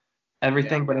everything,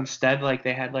 yeah. But instead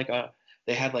they had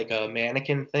a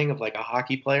mannequin thing of a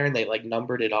hockey player, and they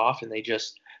numbered it off, and they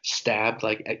just stabbed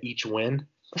at each win.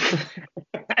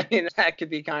 I mean, that could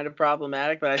be kind of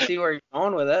problematic, but I see where you're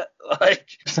going with it.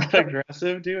 It's not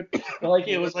aggressive, dude. But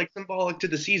it was symbolic to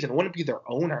the season. It wouldn't be their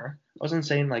owner. I wasn't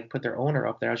saying put their owner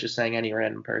up there. I was just saying any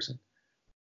random person.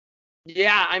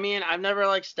 Yeah, I mean, I've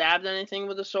never stabbed anything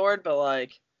with a sword, but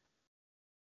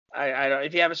I don't.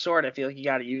 If you have a sword, I feel like you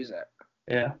got to use it.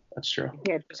 Yeah, that's true. You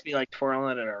can't just be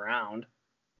twirling it around.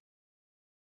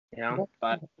 You know,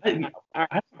 but I don't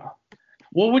know.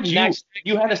 What would you?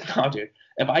 You had a dude.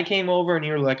 If I came over and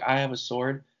you were like, I have a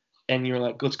sword, and you're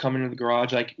like, let's come into the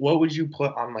garage. What would you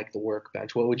put on the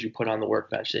workbench? What would you put on the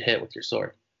workbench to hit with your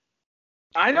sword?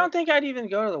 I don't think I'd even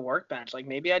go to the workbench.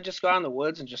 Maybe I'd just go out in the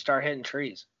woods and just start hitting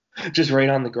trees. Just right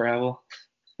on the gravel.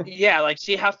 Yeah,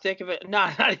 see how thick of it. No,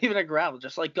 not even a gravel.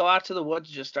 Just go out to the woods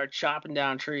and just start chopping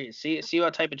down trees. See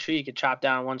what type of tree you could chop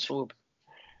down in one swoop.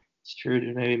 It's true,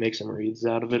 dude. Maybe make some reeds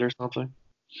out of it or something.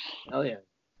 Hell yeah.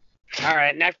 All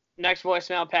right, next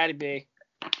voicemail, Patty B.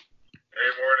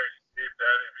 Hey, morning, Steve,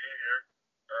 Patty B here.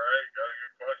 All right, got a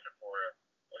good question for you.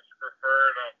 What's your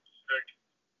preferred stick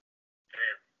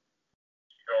tape?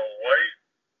 You go white,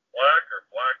 black, or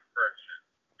black friction?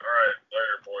 All right,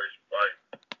 later, boys. Bye.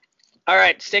 All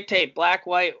right, stick tape, black,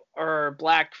 white, or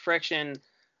black friction.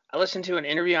 I listened to an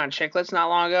interview on Chicklets not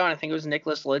long ago, and I think it was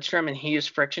Nicholas Lidstrom, and he used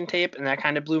friction tape, and that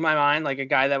kind of blew my mind. A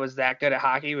guy that was that good at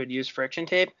hockey would use friction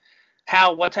tape.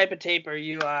 Hal, what type of tape are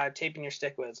you taping your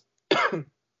stick with?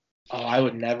 Oh, I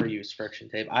would never use friction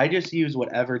tape. I just use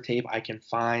whatever tape I can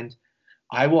find.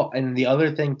 I will, and the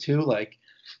other thing too,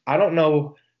 I don't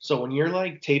know. So when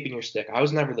you're taping your stick, I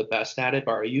was never the best at it,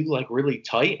 but are you really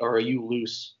tight or are you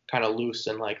loose, kind of loose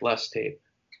and less tape?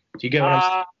 Do you get what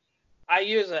I'm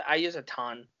saying? I use a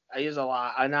ton. I use a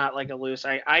lot. I'm not a loose.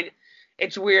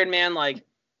 It's weird, man.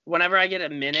 whenever I get a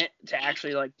minute to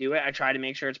actually like do it, I try to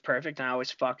make sure it's perfect, and I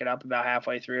always fuck it up about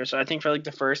halfway through. So I think for like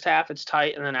the first half it's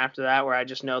tight, and then after that, where I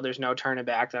just know there's no turning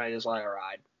back, then I just let it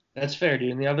ride. That's fair,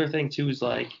 dude. And the other thing too is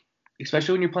like,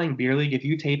 especially when you're playing beer league, if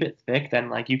you tape it thick, then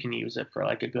like you can use it for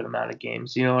like a good amount of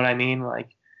games. You know what I mean? Like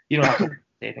you don't have to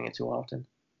taping it too often.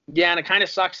 Yeah, and it kind of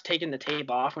sucks taking the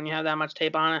tape off when you have that much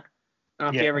tape on it. I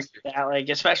don't know if you ever get that, like,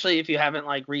 especially if you haven't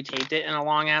like retaped it in a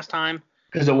long ass time.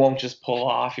 Because it won't just pull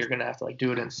off. You're gonna have to like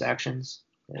do it in sections.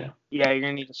 Yeah. Yeah, you're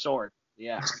gonna need a sword.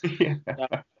 Yeah.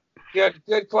 Yeah.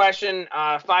 Good question.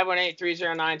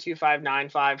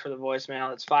 518-309-2595 for the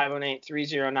voicemail. It's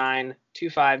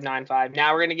 518-309-2595.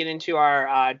 Now we're going to get into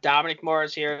our Dominic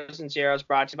Moore's Heroes and Zeros,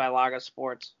 brought to you by Lagos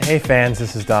Sports. Hey fans,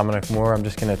 this is Dominic Moore. I'm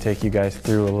just going to take you guys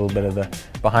through a little bit of the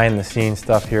behind-the-scenes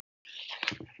stuff here.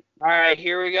 All right,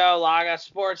 here we go. Lagos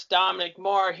Sports, Dominic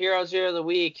Moore, Hero Zero of the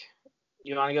Week.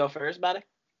 You want to go first, buddy?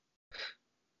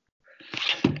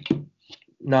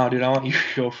 No, dude, I want you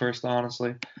to go first,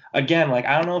 honestly. Again, like,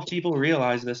 I don't know if people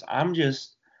realize this. I'm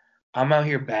out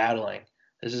here battling.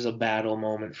 This is a battle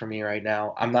moment for me right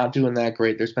now. I'm not doing that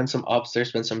great. There's been some ups,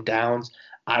 there's been some downs.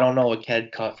 I don't know what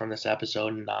Ked cut from this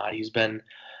episode or not. He's been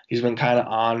kind of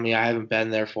on me. I haven't been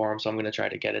there for him, so I'm going to try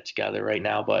to get it together right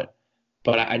now. But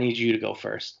I need you to go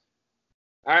first.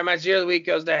 All right, my Zero of the Week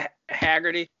goes to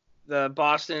Haggerty, the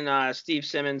Boston Steve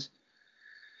Simmons.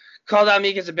 Called out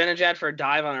Mika Zibanejad for a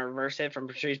dive on a reverse hit from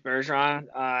Patrice Bergeron.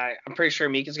 I'm pretty sure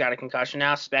Mika's got a concussion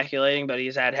now, speculating, but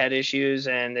he's had head issues,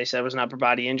 and they said it was an upper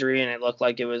body injury, and it looked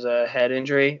like it was a head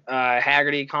injury.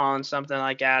 Haggerty calling something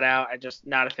like that out. I just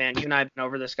not a fan. You and I have been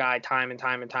over this guy time and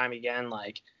time and time again.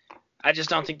 Like, I just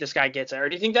don't think this guy gets it. Or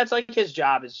do you think that's like his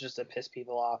job is just to piss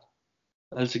people off?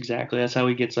 That's how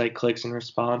he gets like clicks and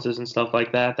responses and stuff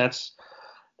like that. That's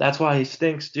why he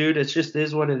stinks, dude. It just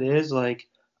is what it is. Like,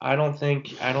 I don't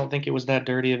think it was that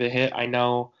dirty of a hit. I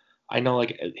know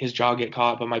like his jaw get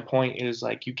caught, but my point is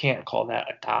like you can't call that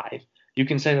a dive. You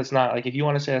can say that's not, like, if you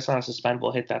want to say that's not a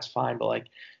suspendable hit, that's fine, but like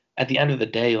at the end of the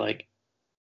day, like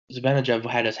Zibanejad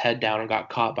had his head down and got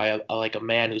caught by a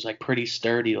man who's like pretty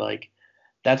sturdy. Like,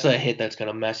 that's a hit that's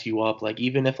gonna mess you up. Like,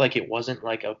 even if like it wasn't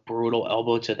like a brutal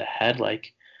elbow to the head,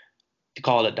 like to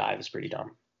call it a dive is pretty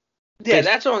dumb. Yeah,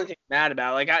 that's the only thing I'm mad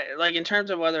about. Like in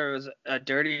terms of whether it was a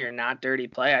dirty or not dirty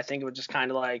play, I think it was just kind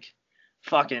of like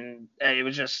it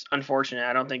was just unfortunate.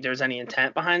 I don't think there was any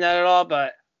intent behind that at all,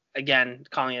 but again,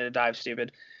 calling it a dive,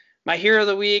 stupid. My Hero of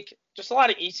the Week, just a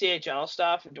lot of ECHL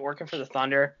stuff, working for the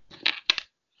Thunder.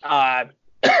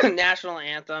 National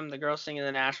anthem, the girl singing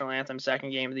the national anthem, second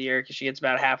game of the year, because she gets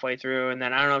about halfway through, and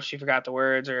then I don't know if she forgot the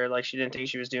words or like she didn't think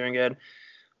she was doing good.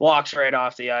 Walks right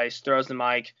off the ice, throws the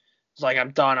mic. It's like,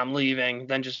 I'm done, I'm leaving,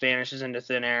 then just vanishes into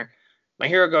thin air. My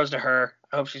hero goes to her.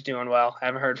 I hope she's doing well.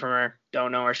 Haven't heard from her.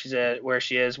 Don't know where she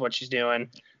is, what she's doing.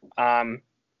 I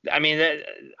mean,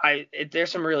 there's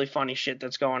some really funny shit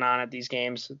that's going on at these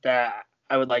games that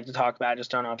I would like to talk about. I just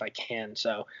don't know if I can.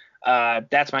 So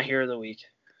that's my Hero of the Week.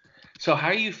 So how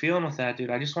are you feeling with that, dude?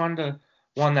 I just wanted to,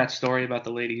 that story about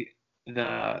the lady,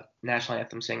 the national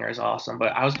anthem singer is awesome.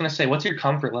 But I was going to say, what's your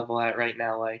comfort level at right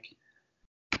now? Like,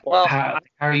 well, how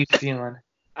are you feeling?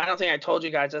 I don't think I told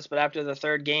you guys this, but after the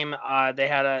third game,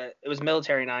 it was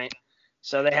military night.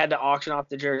 So they had to auction off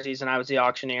the jerseys, and I was the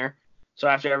auctioneer. So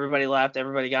after everybody left,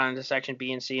 everybody got into section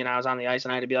B and C, and I was on the ice,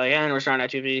 and I had to be like, and we're starting at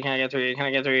 2B, can I get 3? Can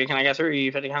I get 3? Can I get 3?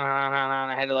 And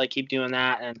I had to like keep doing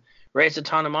that and raised a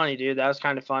ton of money, dude. That was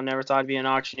kind of fun. Never thought I'd be an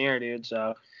auctioneer, dude.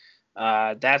 So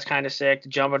that's kind of sick. The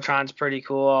Jumbotron's pretty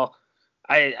cool.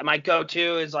 My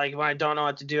go-to is like when I don't know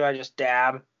what to do, I just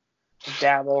dab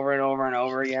over and over and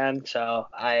over again. So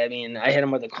I mean, I hit him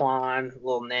with a Quan, a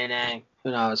little nay, who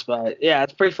knows? But yeah,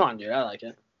 it's pretty fun, dude. I like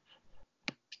it.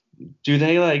 Do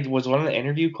they was one of the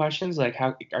interview questions like,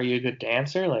 how are you a good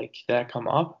dancer? Like, did that come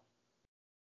up?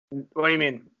 What do you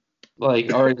mean?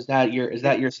 Like, or is that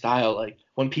your style? Like,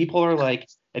 when people are like,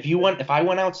 if I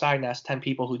went outside and asked 10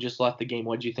 people who just left the game,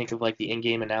 what'd you think of like the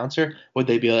in-game announcer? Would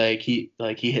they be like, he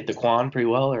hit the Quan pretty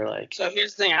well, or like? So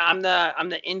here's the thing, I'm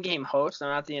the in-game host, I'm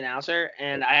not the announcer,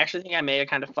 and I actually think I may have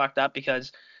kind of fucked up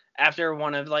because after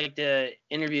one of like the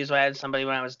interviews I had somebody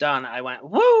when I was done, I went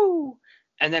woo,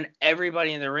 and then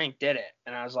everybody in the rink did it,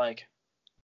 and I was like,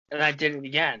 and I did it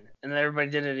again, and then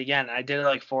everybody did it again. I did it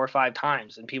like 4 or 5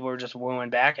 times, and people were just wooing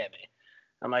back at me.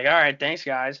 I'm like, all right, thanks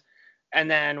guys.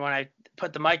 And then when I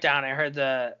put the mic down, I heard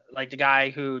the guy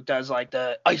who does like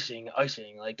the icing,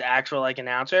 like the actual like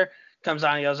announcer comes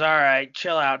on and goes, all right,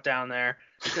 chill out down there,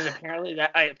 because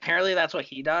apparently that's what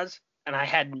he does, and I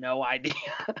had no idea.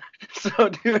 So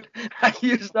dude, I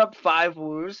used up 5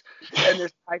 woos,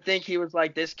 and I think he was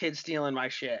like, this kid's stealing my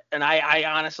shit, and I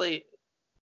honestly,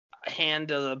 hand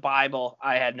to the Bible,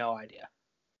 I had no idea.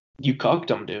 You cucked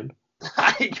him, dude.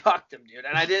 I cucked him, dude,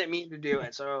 and I didn't mean to do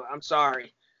it, so I'm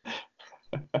sorry.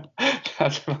 Dude,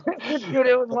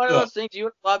 it was one of those things. You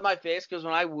would love my face because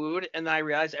when I wooed and then I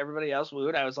realized everybody else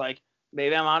wooed, I was like,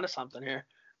 maybe I'm onto something here.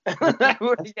 I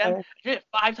wooed again. I did it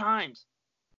 5 times.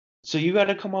 So you got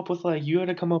to come up with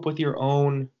your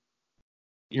own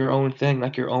thing,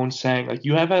 like your own saying. Like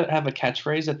you have a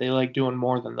catchphrase that they like doing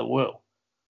more than the woo.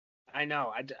 I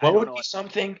know. What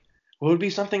would be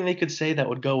something they could say that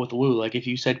would go with woo? Like if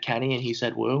you said Kenny and he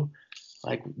said woo,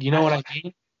 like you know what I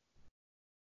mean?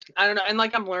 I don't know. And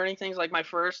like I'm learning things. Like my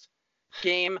first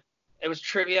game, it was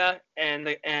trivia, and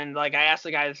like I asked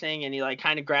the guy to sing, and he like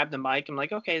kind of grabbed the mic. I'm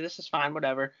like, okay, this is fine,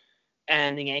 whatever.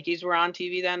 And the Yankees were on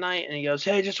TV that night, and he goes,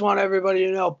 hey, just want everybody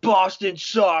to know, Boston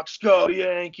sucks, go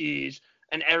Yankees.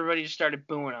 And everybody just started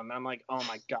booing him. And I'm like, oh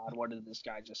my God, what did this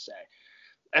guy just say?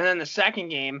 And then the second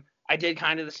game, I did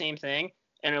kind of the same thing.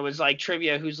 And it was like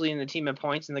trivia, who's leading the team in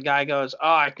points, and the guy goes,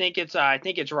 "Oh, I think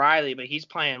it's Riley, but he's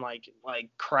playing like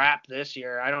crap this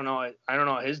year. I don't know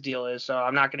what his deal is, so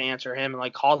I'm not going to answer him." And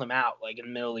like called him out like in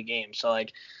the middle of the game. So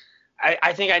like,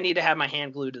 I think I need to have my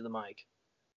hand glued to the mic.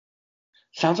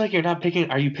 Sounds like you're not picking.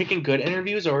 Are you picking good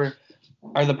interviews, or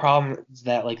are the problems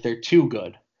that like they're too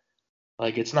good?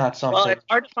 Like it's not something. Well, it's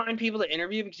hard to find people to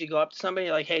interview because you go up to somebody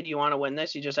like, "Hey, do you want to win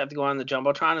this?" You just have to go on the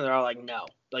jumbotron, and they're all like, "No."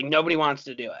 Like nobody wants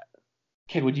to do it.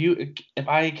 Kid, can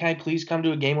I please come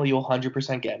to a game where you'll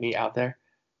 100% get me out there?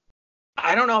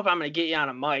 I don't know if I'm going to get you on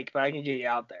a mic, but I can get you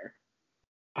out there.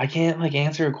 I can't, like,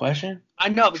 answer a question? I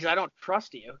know, because I don't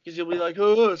trust you. Because you'll be like,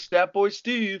 oh, Stat Boy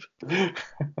Steve.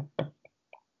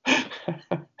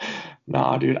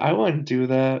 Nah, dude, I wouldn't do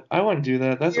that.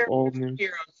 That's old news.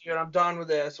 Heroes, dude. I'm done with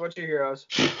this. What's your heroes?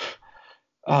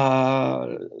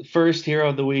 First hero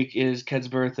of the week is Keds'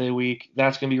 birthday week.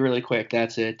 That's gonna be really quick.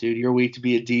 That's it, dude. Your week to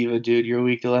be a diva, dude. Your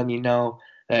week to let me know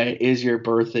that it is your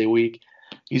birthday week.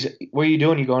 What are you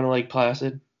doing? You going to Lake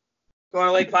Placid? Going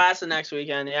to Lake Placid next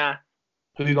weekend, yeah.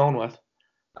 Who are you going with?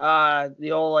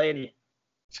 The old lady.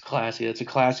 It's classy. It's a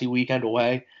classy weekend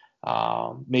away.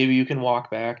 Maybe you can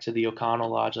walk back to the O'Connell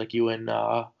Lodge like you and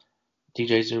DJ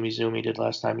Zoomy did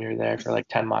last time you were there for like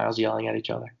 10 miles yelling at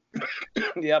each other.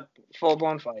 Yep,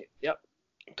 full-blown fight. Yep.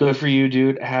 Good for you,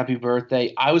 dude. Happy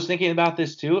birthday. I was thinking about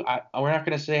this, too. We're not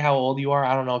going to say how old you are.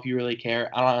 I don't know if you really care.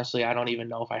 Honestly, I don't even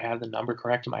know if I have the number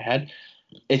correct in my head.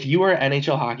 If you were an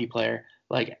NHL hockey player,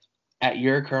 like, at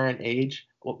your current age,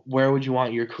 where would you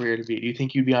want your career to be? Do you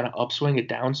think you'd be on an upswing, a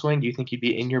downswing? Do you think you'd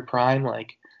be in your prime?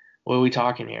 Like, what are we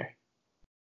talking here?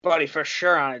 Buddy, for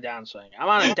sure on a downswing. I'm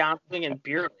on a downswing in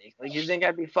beer league. Like, you think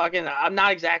I'd be fucking – I'm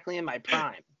not exactly in my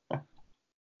prime.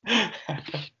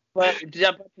 But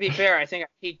to be fair, I think I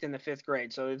peaked in the 5th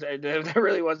grade, so there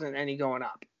really wasn't any going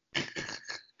up.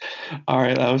 All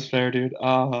right, that was fair, dude.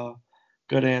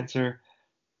 Good answer.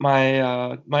 My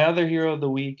other hero of the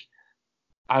week,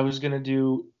 I was gonna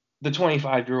do the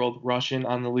 25-year-old Russian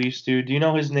on the Leafs, dude. Do you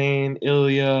know his name?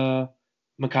 Ilya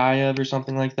Mikheyev or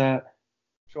something like that?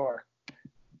 Sure.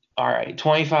 All right,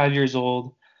 25 years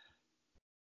old,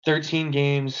 13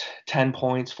 games, 10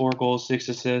 points, 4 goals, 6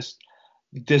 assists.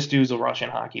 This dude's a Russian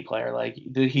hockey player. Like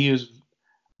he is,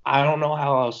 I don't know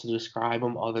how else to describe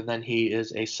him other than he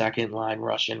is a second-line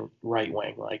Russian right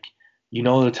wing. Like you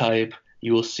know the type,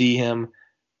 you will see him,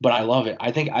 but I love it.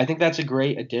 I think that's a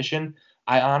great addition.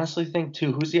 I honestly think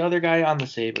too. Who's the other guy on the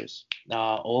Sabres?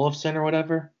 Olofsson or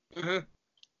whatever.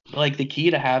 Mm-hmm. Like the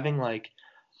key to having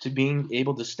to being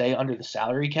able to stay under the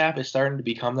salary cap is starting to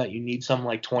become that you need some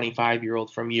like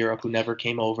 25-year-old from Europe who never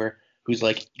came over, who's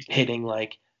like hitting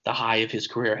like the high of his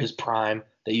career, his prime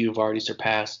that you've already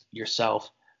surpassed yourself,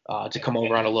 to come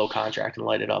over on a low contract and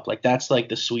light it up. Like that's like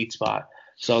the sweet spot.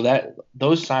 So that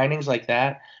those signings like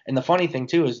that, and the funny thing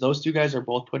too is those two guys are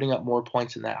both putting up more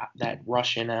points than that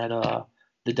Russian at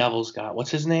the Devils got. What's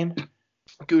his name?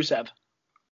 Gusev.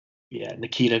 Yeah,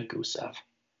 Nikita Gusev.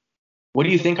 What do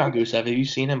you think on Gusev? Have you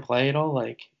seen him play at all?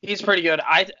 Like he's pretty good.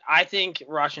 I think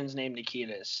Russian's name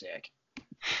Nikita is sick.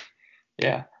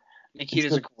 Yeah.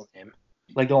 Nikita's a cool name.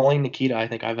 Like the only Nikita I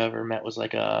think I've ever met was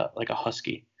like a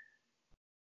husky.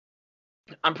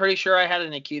 I'm pretty sure I had a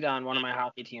Nikita on one of my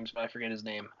hockey teams, but I forget his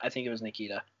name. I think it was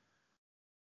Nikita.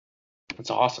 That's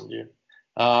awesome, dude.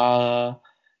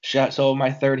 So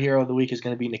my third hero of the week is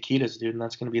going to be Nikita's, dude, and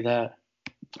that's going to be that.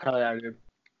 Hell yeah, dude.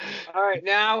 All right,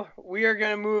 now we are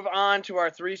going to move on to our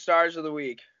 3 stars of the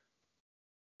week.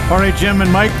 All right, Jim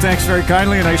and Mike, thanks very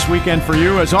kindly. A nice weekend for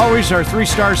you. As always, our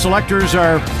 3-star selectors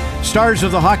are stars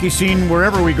of the hockey scene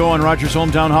wherever we go in Rogers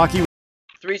Hometown Hockey.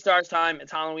 3 stars time.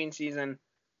 It's Halloween season.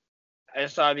 I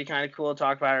just thought it'd be kind of cool to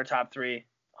talk about our top 3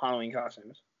 Halloween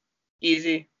costumes.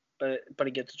 Easy, but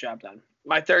he gets the job done.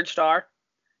 My third star,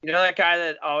 you know that guy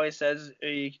that always says, "Are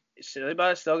you silly,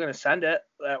 but still gonna send it?"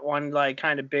 That one like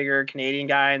kind of bigger Canadian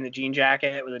guy in the jean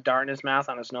jacket with a dart in his mouth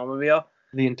on a snowmobile.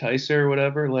 The Enticer or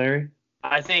whatever, Larry.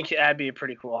 I think that'd be a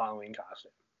pretty cool Halloween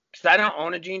costume. Because I don't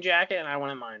own a jean jacket and I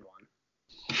wouldn't mind one.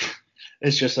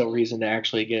 It's just a reason to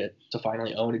actually get to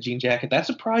finally own a jean jacket. That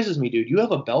surprises me, dude. You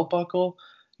have a belt buckle.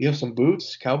 You have some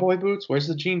boots, cowboy boots. Where's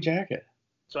the jean jacket?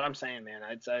 That's what I'm saying, man.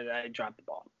 I dropped the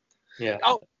ball. Yeah.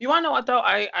 Oh, you want to know what though?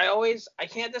 I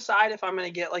can't decide if I'm gonna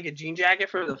get like a jean jacket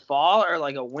for the fall or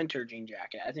like a winter jean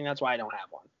jacket. I think that's why I don't have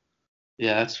one.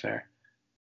 Yeah, that's fair.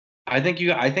 I think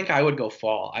I would go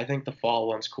fall. I think the fall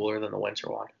one's cooler than the winter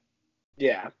one.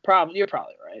 Yeah, you're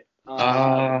probably right.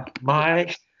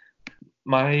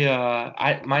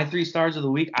 My 3 stars of the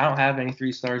week. I don't have any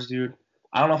 3 stars, dude.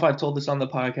 I don't know if I've told this on the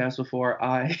podcast before.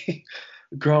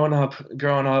 Growing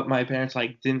up, my parents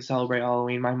like didn't celebrate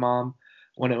Halloween. My mom,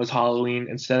 when it was Halloween,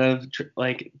 instead of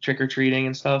trick or treating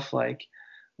and stuff, like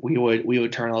we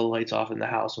would turn all the lights off in the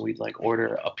house and we'd like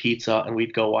order a pizza and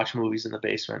we'd go watch movies in the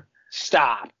basement.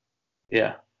 Stop.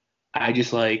 Yeah. I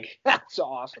just like that's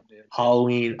awesome, dude.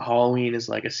 Halloween is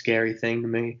like a scary thing to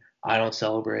me. I don't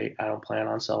celebrate. I don't plan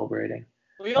on celebrating.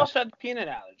 We also had the peanut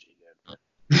allergy,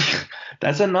 dude.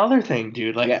 That's another thing,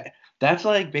 dude. Like that's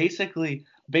like basically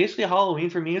Halloween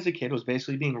for me as a kid was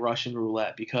basically being Russian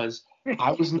roulette because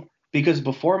because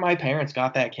before my parents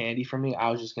got that candy from me, I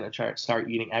was just gonna try to start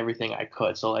eating everything I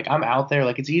could. So like I'm out there,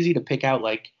 like it's easy to pick out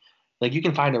like you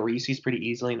can find a Reese's pretty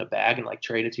easily in a bag and like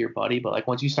trade it to your buddy, but like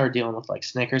once you start dealing with like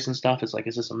Snickers and stuff, it's like,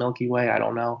 is this a Milky Way? I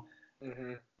don't know.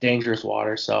 Mm-hmm. Dangerous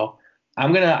water. So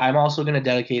I'm also gonna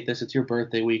dedicate this. It's your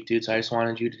birthday week, dude. So I just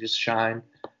wanted you to just shine.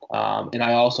 And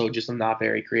I also just am not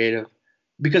very creative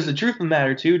because the truth of the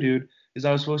matter too, dude, is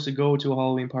I was supposed to go to a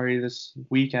Halloween party this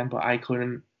weekend, but I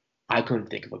couldn't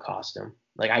think of a costume.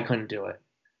 Like I couldn't do it.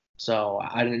 So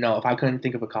I didn't know if I couldn't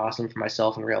think of a costume for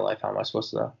myself in real life, how am I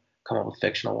supposed to come up with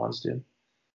fictional ones, dude?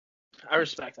 I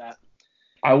respect that.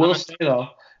 I will say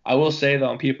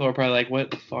though, and people are probably like, what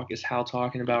the fuck is Hal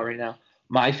talking about right now?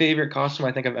 My favorite costume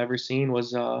I think I've ever seen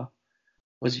was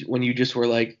when you just were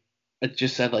like, it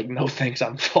just said like, no thanks,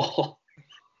 I'm full.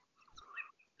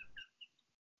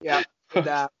 Yeah.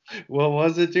 That. What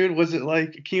was it, dude? Was it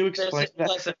like, can you explain that?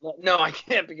 Listen, no, I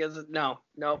can't because no,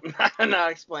 I'm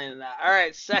not explaining that. All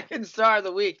right, second star of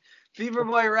the week,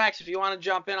 Feverboy Rex. If you want to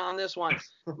jump in on this one,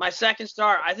 my second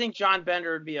star, I think John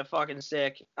Bender would be a fucking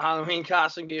sick Halloween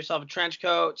costume. Get yourself a trench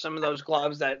coat, some of those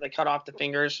gloves that cut off the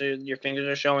fingers so your fingers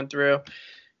are showing through.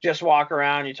 Just walk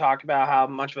around, you talk about how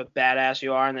much of a badass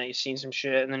you are and that you've seen some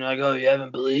shit, and then you're like, oh, you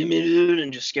haven't believed me, dude,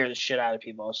 and just scare the shit out of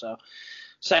people. So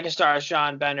second star is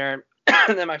John Bender.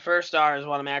 And then my first star is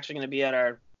what I'm actually going to be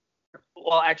at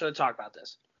let's talk about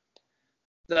this.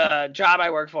 The job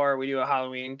I work for, we do a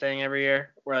Halloween thing every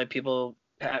year where like people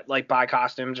like buy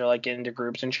costumes or like get into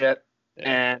groups and shit. Yeah.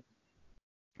 And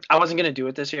I wasn't going to do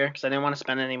it this year because I didn't want to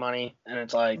spend any money. And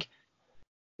it's like,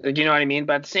 you know what I mean?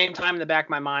 But at the same time, in the back of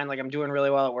my mind, like I'm doing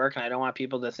really well at work and I don't want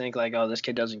people to think like, oh, this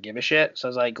kid doesn't give a shit. So I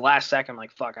was like, last second, I'm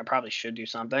like, fuck, I probably should do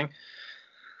something.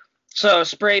 So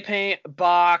spray paint,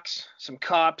 box, some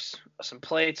cups, some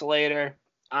plates later.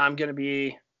 I'm going to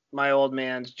be my old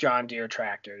man's John Deere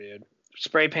tractor, dude.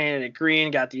 Spray painted it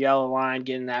green, got the yellow line,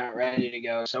 getting that ready to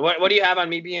go. So what do you have on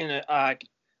me being a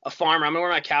farmer? I'm going to wear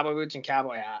my cowboy boots and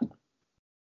cowboy hat.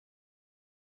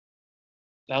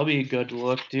 That'll be a good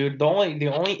look, dude. The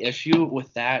only issue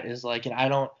with that is like,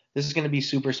 and this is going to be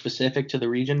super specific to the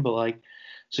region, but like,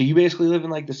 so you basically live in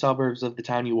like the suburbs of the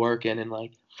town you work in, and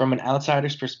like from an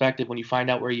outsider's perspective, when you find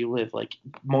out where you live, like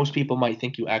most people might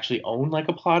think you actually own like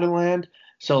a plot of land.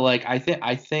 So like I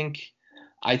think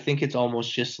it's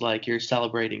almost just like you're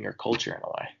celebrating your culture in a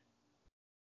way.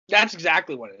 That's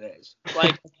exactly what it is.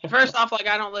 Like first off, like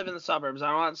I don't live in the suburbs. I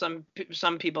don't want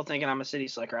some people thinking I'm a city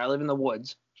slicker. I live in the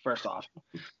woods. First off.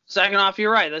 Second off,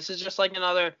 you're right. This is just like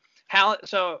another. Hal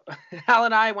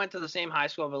and I went to the same high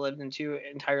school, but lived in two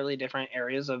entirely different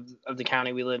areas of the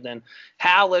county we lived in.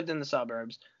 Hal lived in the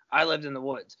suburbs. I lived in the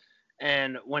woods.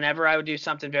 And whenever I would do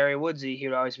something very woodsy, he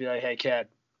would always be like, hey, kid,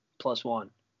 +1.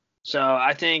 So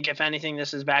I think, if anything,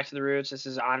 this is back to the roots. This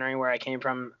is honoring where I came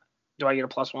from. Do I get a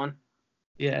 +1?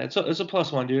 Yeah, it's a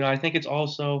 +1, dude. I think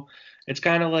it's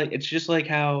kind of like, it's just like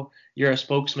how you're a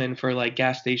spokesman for like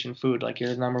gas station food. Like you're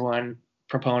the number one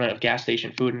proponent of gas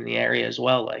station food in the area as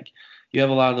well. Like you have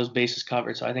a lot of those bases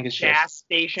covered. So I think it's just gas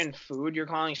station food. You're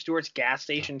calling Stewart's gas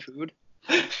station food?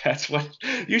 That's what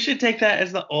you should take that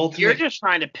as the ultimate. You're just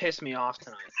trying to piss me off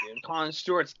tonight, dude. Calling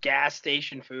Stewart's gas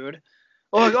station food.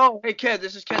 Like, oh, hey, kid,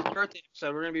 this is Ked's birthday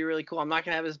episode. We're going to be really cool. I'm not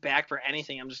going to have his back for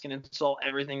anything. I'm just going to insult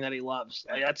everything that he loves.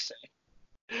 Like, that's sick.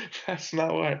 That's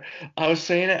not what I was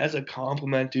saying it as a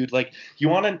compliment, dude. Like, you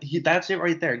want to, that's it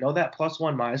right there. Know that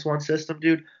 +1, -1 system,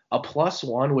 dude? A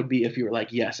 +1 would be if you were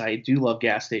like, yes, I do love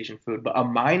gas station food. But a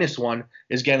 -1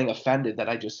 is getting offended that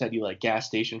I just said you like gas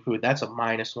station food. That's a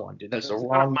 -1, dude. That's the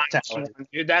wrong mentality.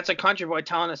 Dude, that's a country boy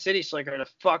telling a city slicker to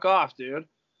fuck off, dude.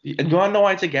 You want to know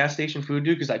why it's a gas station food,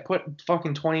 dude? Because I put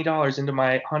fucking $20 into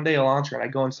my Hyundai Elantra and I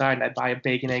go inside and I buy a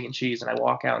bacon, egg, and cheese and I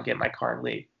walk out and get in my car and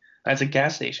leave. That's a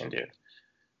gas station, dude.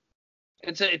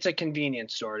 It's a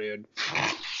convenience store, dude.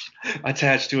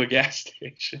 Attached to a gas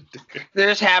station, dude. There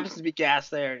just happens to be gas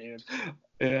there, dude.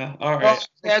 Yeah, all right.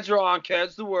 Oh, Ked's wrong.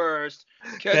 Ked's the worst.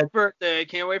 Ked's birthday.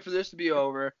 Can't wait for this to be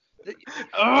over.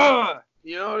 Ugh!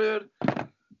 You know, dude?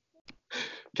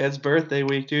 Ked's birthday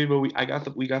week, dude, but we got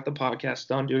the podcast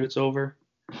done, dude. It's over.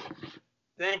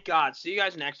 Thank God. See you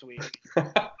guys next week.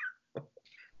 That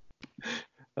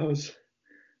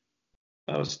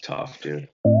was tough, dude.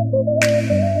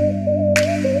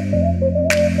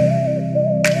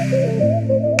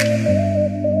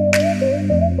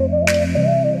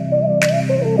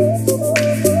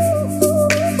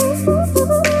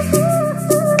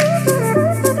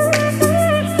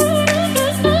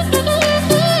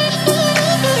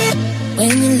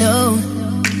 When you're low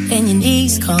and your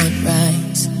knees can't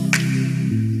rise,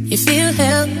 you feel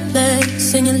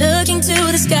helpless and you're looking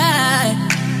to the sky.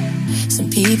 Some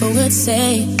people would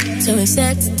say to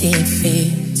accept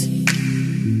defeat.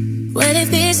 Well, if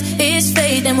this is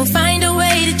fate, then we'll find a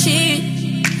way to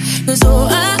cheat. 'Cause we'll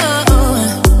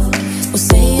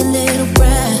say a little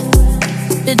prayer.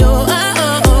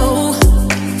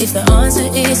 If the answer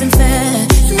isn't fair,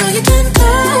 you know you can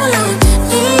call on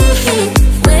me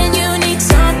when you need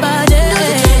somebody.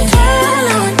 You can call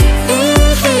on me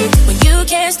when you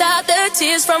can't stop the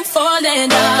tears from falling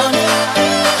down.